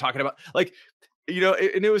Paulson. We're talking about like,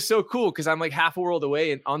 and it was so cool because I'm like half a world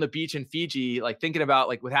away and on the beach in Fiji, like thinking about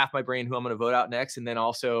like with half my brain who I'm going to vote out next, and then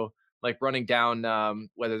also like running down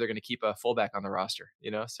whether they're going to keep a fullback on the roster.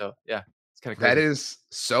 So yeah, it's kind of That crazy. is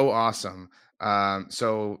so awesome.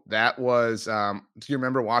 So that was do you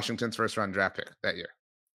remember Washington's first round draft pick that year?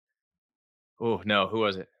 Oh no, who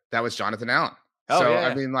was it? That was Jonathan Allen. Oh So yeah, I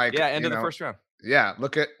yeah, mean, like, yeah. End of the first round. yeah,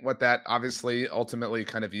 look at what that obviously ultimately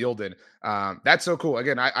kind of yielded. That's so cool.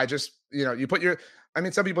 Again, I just, you put your I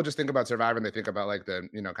mean, some people just think about Survivor and they think about like the,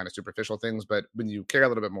 kind of superficial things, but when you care a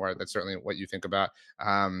little bit more, that's certainly what you think about.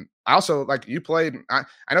 I also like you played. I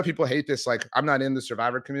know people hate this. Like, I'm not in the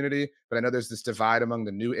Survivor community, but I know there's this divide among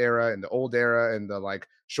the new era and the old era and the like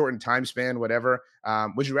shortened time span, whatever.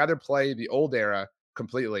 Would you rather play the old era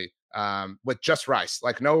completely with just Rice,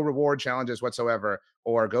 like no reward challenges whatsoever,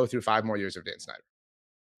 or go through 5 more years of Dan Snyder?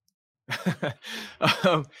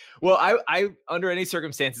 Well, I under any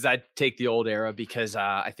circumstances I'd take the old era because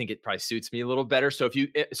I think it probably suits me a little better. So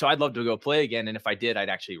so I'd love to go play again, and if I did, I'd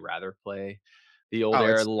actually rather play the old Oh,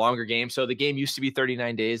 era, it's the longer game. So the game used to be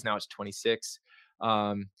 39 days, now it's 26.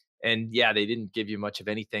 And yeah, they didn't give you much of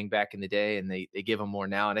anything back in the day, and they give them more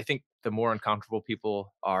now. And I think the more uncomfortable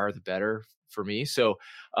people are, the better for me. So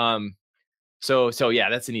yeah,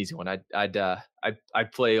 that's an easy one.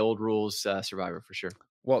 I'd play old rules Survivor for sure.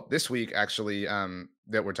 well, this week actually,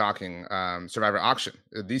 that we're talking, Survivor Auction,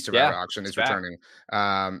 the Survivor Yeah, Auction it's is back.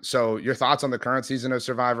 returning. So your thoughts on the current season of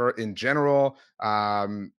Survivor in general?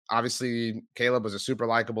 Obviously, Caleb was a super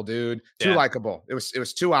likable dude, too Yeah. likable. It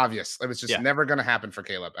was too obvious. It was just Yeah. never going to happen for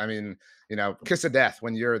Caleb. I mean, kiss of death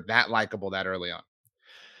when you're that likable that early on.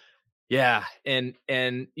 Yeah. And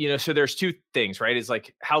so there's two things, right? It's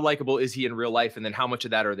like how likable is he in real life? And then how much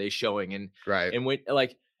of that are they showing? Right. And when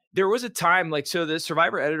like there was a time like, so the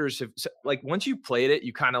Survivor editors have like, once you played it,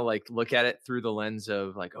 you kind of like look at it through the lens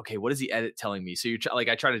of like, okay, what is the edit telling me? So you like,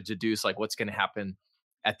 I try to deduce like what's going to happen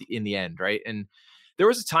in the end. Right. And there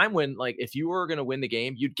was a time when like, if you were going to win the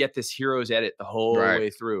game, you'd get this hero's edit the whole way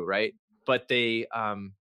through. Right. But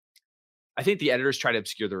I think the editors try to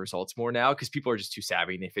obscure the results more now because people are just too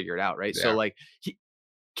savvy and they figure it out. Right. Yeah. So like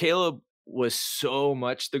Caleb was so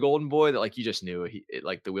much the golden boy that like, you just knew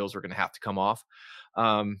like the wheels were going to have to come off.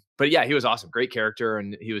 But yeah, he was awesome. Great character.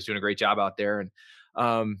 And he was doing a great job out there.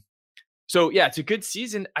 And so yeah, it's a good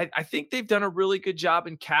season. I think they've done a really good job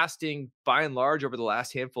in casting by and large over the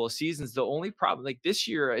last handful of seasons. The only problem like this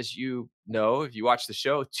year, as you know, if you watch the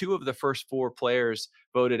show, 2 of the first 4 players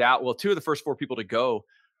voted out. Well, 2 of the first 4 people to go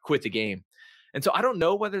quit the game. And so I don't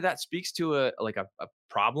know whether that speaks to a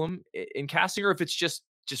problem in casting or if it's just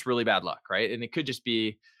really bad luck. Right. And it could just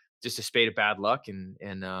be just a spate of bad luck and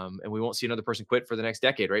we won't see another person quit for the next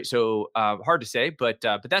decade. Right. So hard to say, but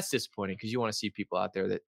that's disappointing because you want to see people out there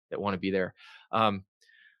that want to be there.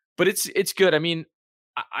 But it's good. I mean,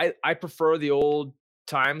 I prefer the old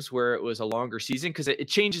times where it was a longer season because it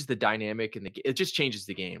changes the dynamic and it just changes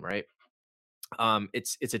the game. Right.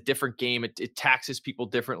 It's a different game. It taxes people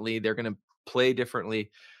differently. They're going to play differently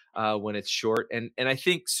when it's short. And I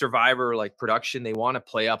think Survivor, like production, they want to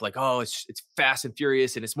play up like, oh, it's fast and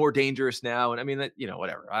furious and it's more dangerous now. And I mean, that,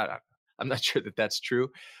 whatever. I'm not sure that that's true.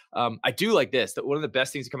 I do like this, that one of the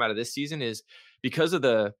best things to come out of this season is because of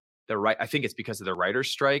the right. I think it's because of the writer's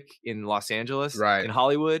strike in Los Angeles, in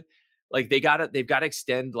Hollywood. Like they've got to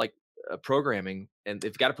extend like programming and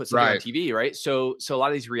they've got to put something on TV. Right. So a lot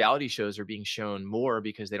of these reality shows are being shown more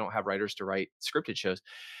because they don't have writers to write scripted shows.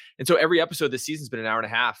 And so every episode this season's been an hour and a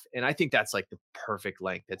half. And I think that's like the perfect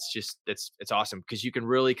length. It's awesome because you can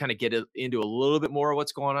really kind of get into a little bit more of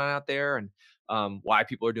what's going on out there and why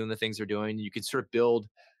people are doing the things they're doing. You can sort of build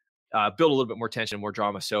a little bit more tension, more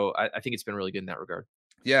drama. So I think it's been really good in that regard.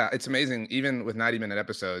 Yeah, it's amazing. Even with 90-minute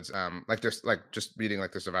episodes, like this, like just reading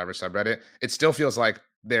like the Survivor subreddit, it still feels like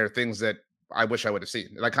there are things that I wish I would have seen,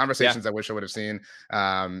 like conversations I wish I would have seen.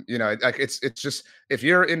 Like it's just, if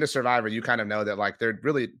you're into Survivor, you kind of know that like there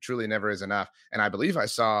really truly never is enough. And I believe I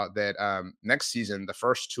saw that next season, the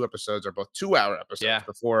first 2 episodes are both 2-hour episodes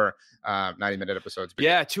before 90-minute episodes.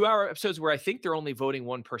 Yeah, 2-hour episodes where I think they're only voting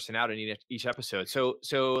one person out in each episode.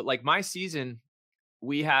 So like my season,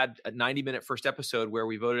 we had a 90-minute first episode where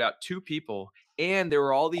we voted out 2 people and there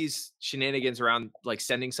were all these shenanigans around like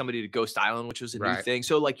sending somebody to Ghost Island, which was a new thing.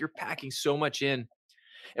 So like you're packing so much in.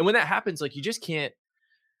 And when that happens, like you just can't,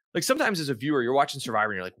 like sometimes as a viewer, you're watching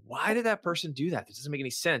Survivor and you're like, why did that person do that? This doesn't make any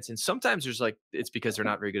sense. And sometimes there's like, it's because they're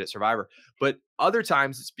not very good at Survivor, but other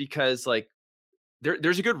times it's because like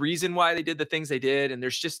there's a good reason why they did the things they did. And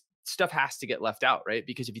there's just stuff has to get left out. Right.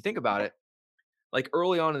 Because if you think about it, like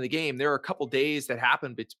early on in the game, there are a couple days that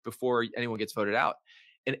happen before anyone gets voted out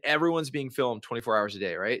and everyone's being filmed 24 hours a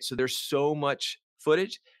day. Right. So there's so much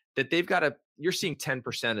footage that you're seeing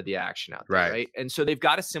 10% of the action out there. Right. And so they've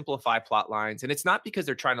got to simplify plot lines. And it's not because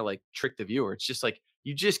they're trying to like trick the viewer. It's just like,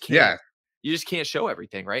 you just can't show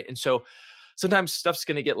everything. Right. And so sometimes stuff's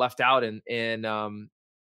going to get left out and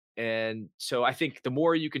so I think the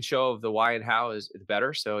more you can show of the why and how is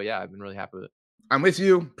better. So yeah, I've been really happy with it. I'm with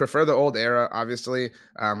you. Prefer the old era, obviously.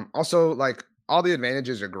 Also, like all the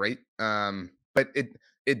advantages are great, but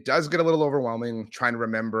it does get a little overwhelming trying to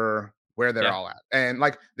remember where they're all at. And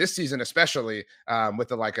like this season, especially with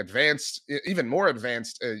the like advanced, even more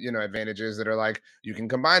advanced, advantages that are like you can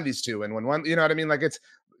combine these 2, and when one, you know what I mean? Like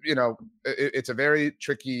it's a very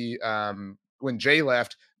tricky. When Jay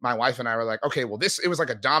left, my wife and I were like, okay, well, it was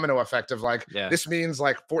like a domino effect of like, this means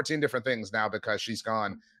like 14 different things now because she's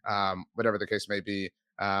gone, whatever the case may be.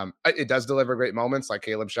 It does deliver great moments like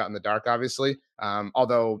Caleb's shot in the dark, obviously.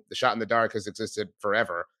 Although the shot in the dark has existed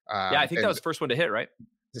forever. I think that was the first one to hit, right?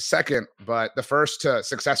 The second, but the first to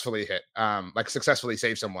successfully hit, like successfully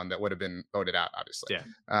save someone that would have been voted out, obviously.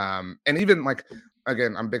 And even like,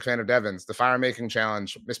 again, I'm a big fan of Devin's. The fire making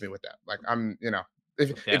challenge, miss me with that. Like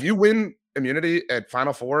if you win immunity at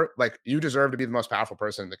Final Four, like you deserve to be the most powerful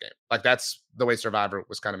person in the game. Like that's the way Survivor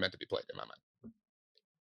was kind of meant to be played in my mind.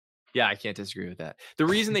 Yeah, I can't disagree with that. The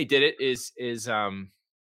reason they did it is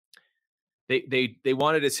they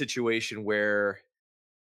wanted a situation where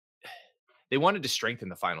they wanted to strengthen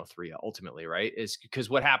the final 3 ultimately, right? Is because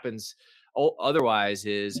what happens otherwise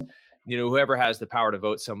is, whoever has the power to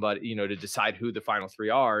vote somebody, to decide who the final 3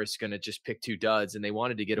 are is going to just pick 2 duds. And they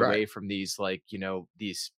wanted to get away from these, like,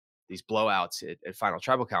 these blowouts at Final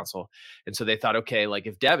Tribal Council. And so they thought, okay, like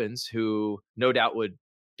if Devins, who no doubt would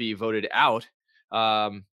be voted out,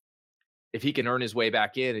 if he can earn his way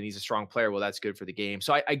back in and he's a strong player, well, that's good for the game.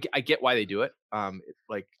 So I get why they do it.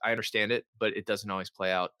 Like I understand it, but it doesn't always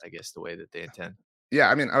play out, I guess, the way that they intend. Yeah,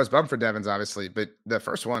 I mean, I was bummed for Devins, obviously, but the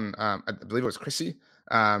first one, I believe it was Chrissy,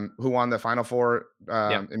 who won the Final Four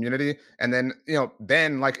immunity. And then,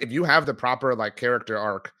 Ben, like, if you have the proper, like, character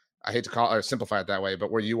arc, I hate to call or simplify it that way, but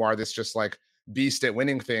where you are this just, like, beast at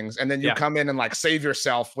winning things, and then you come in and, like, save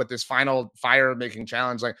yourself with this final fire-making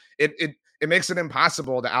challenge, like, it makes it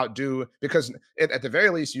impossible to outdo, because at the very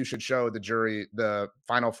least, you should show the jury the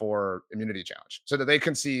Final Four immunity challenge so that they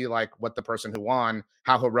can see like what the person who won,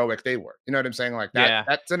 how heroic they were. You know what I'm saying? Like that,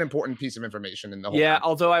 that's an important piece of information in the whole. Yeah. Time.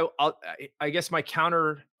 Although I guess my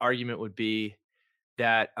counter argument would be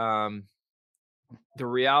that the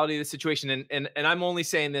reality of the situation, and I'm only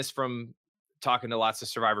saying this from talking to lots of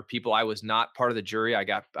Survivor people. I was not part of the jury. I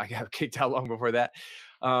got kicked out long before that.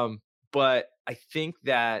 But I think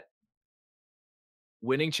that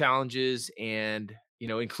winning challenges and,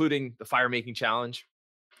 including the fire making challenge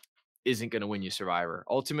isn't going to win you Survivor.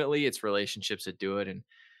 Ultimately, it's relationships that do it.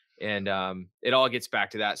 And it all gets back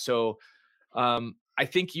to that. So I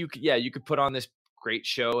think you could put on this great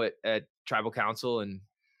show at Tribal Council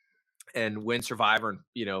and win Survivor and,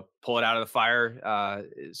 pull it out of the fire,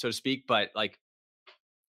 so to speak. But like,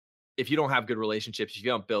 if you don't have good relationships, if you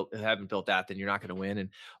haven't built that, then you're not going to win. And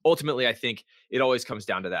ultimately, I think it always comes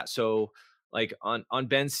down to that. So like on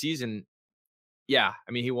Ben's season, I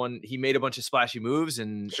mean, he made a bunch of splashy moves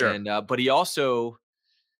but he also,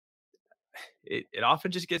 it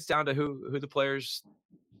often just gets down to who the players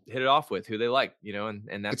hit it off with, who they like,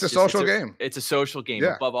 and that's it's a social game. It's a social game.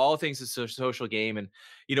 Yeah. Above all things, it's a social game. And,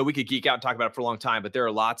 we could geek out and talk about it for a long time, but there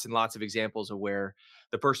are lots and lots of examples of where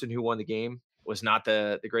the person who won the game was not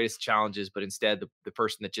the greatest challenges, but instead the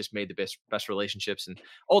person that just made the best relationships. And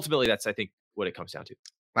ultimately that's, I think, what it comes down to.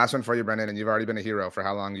 Last one for you, Brendan, and you've already been a hero for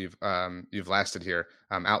how long you've lasted here,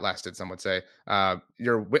 outlasted, some would say. I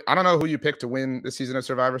don't know who you picked to win this season of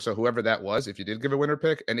Survivor, so whoever that was, if you did give a winner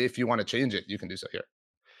pick, and if you want to change it, you can do so here.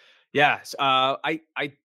 Yes, I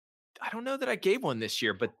don't know that I gave one this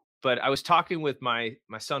year, but I was talking with my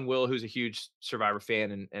son Will, who's a huge Survivor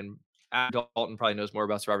fan, and Adam Dalton probably knows more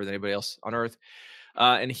about Survivor than anybody else on earth,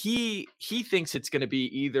 and he thinks it's going to be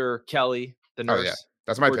either Kelly, the nurse,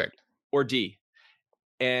 that's my pick, or Dee.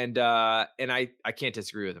 And I can't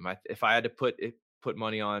disagree with him. If I had to put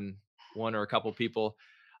money on one or a couple people,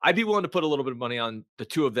 I'd be willing to put a little bit of money on the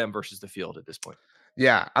two of them versus the field at this point.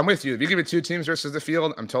 Yeah, I'm with you. If you give it two teams versus the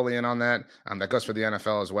field, I'm totally in on that. That goes for the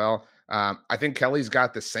NFL as well. I think Kelly's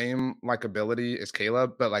got the same ability as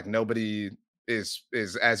Caleb, but nobody is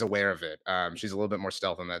as aware of it. She's a little bit more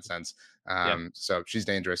stealth in that sense. So she's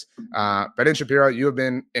dangerous. Brendan Shapiro, you have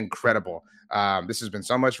been incredible. This has been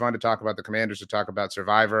so much fun to talk about the Commanders, to talk about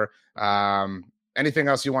Survivor. Anything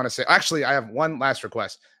else you want to say? Actually, I have one last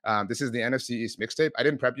request. This is the NFC East mixtape. I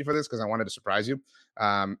didn't prep you for this because I wanted to surprise you.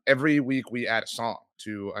 Every week we add a song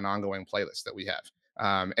to an ongoing playlist that we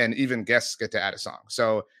have. And even guests get to add a song.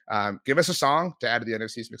 So give us a song to add to the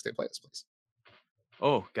NFC East mixtape playlist, please.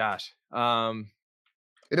 Oh, gosh.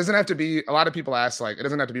 It doesn't have to be, a lot of people ask, it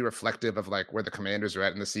doesn't have to be reflective of where the Commanders are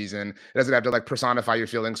at in the season. It doesn't have to personify your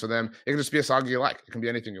feelings for them. It can just be a song you like. It can be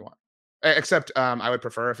anything you want. Except I would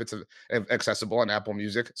prefer if it's accessible on Apple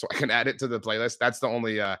Music, so I can add it to the playlist. That's the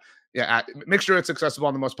only, make sure it's accessible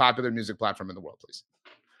on the most popular music platform in the world, please.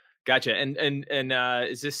 Gotcha. And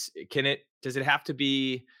does it have to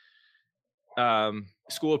be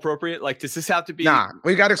school appropriate? Does this have to be? Nah,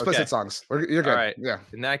 we got explicit songs. You're good. All right. Yeah.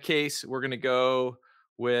 In that case, we're going to go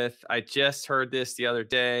with, I just heard this the other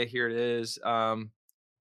day. Here it is.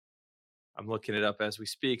 I'm looking it up as we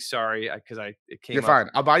speak. Sorry, because it came. You're fine.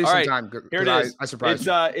 I'll buy you some time. Here it is. I surprised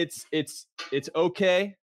you. It's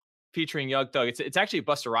okay, featuring Young Thug. It's actually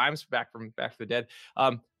Busta Rhymes back from the dead.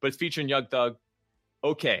 But it's featuring Young Thug.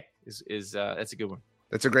 Okay, is that's a good one.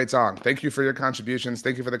 That's a great song. Thank you for your contributions.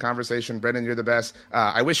 Thank you for the conversation, Brendan. You're the best.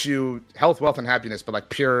 I wish you health, wealth, and happiness, but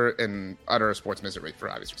pure and utter sports misery for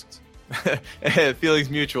obvious reasons. Feelings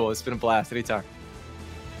mutual. It's been a blast. Anytime.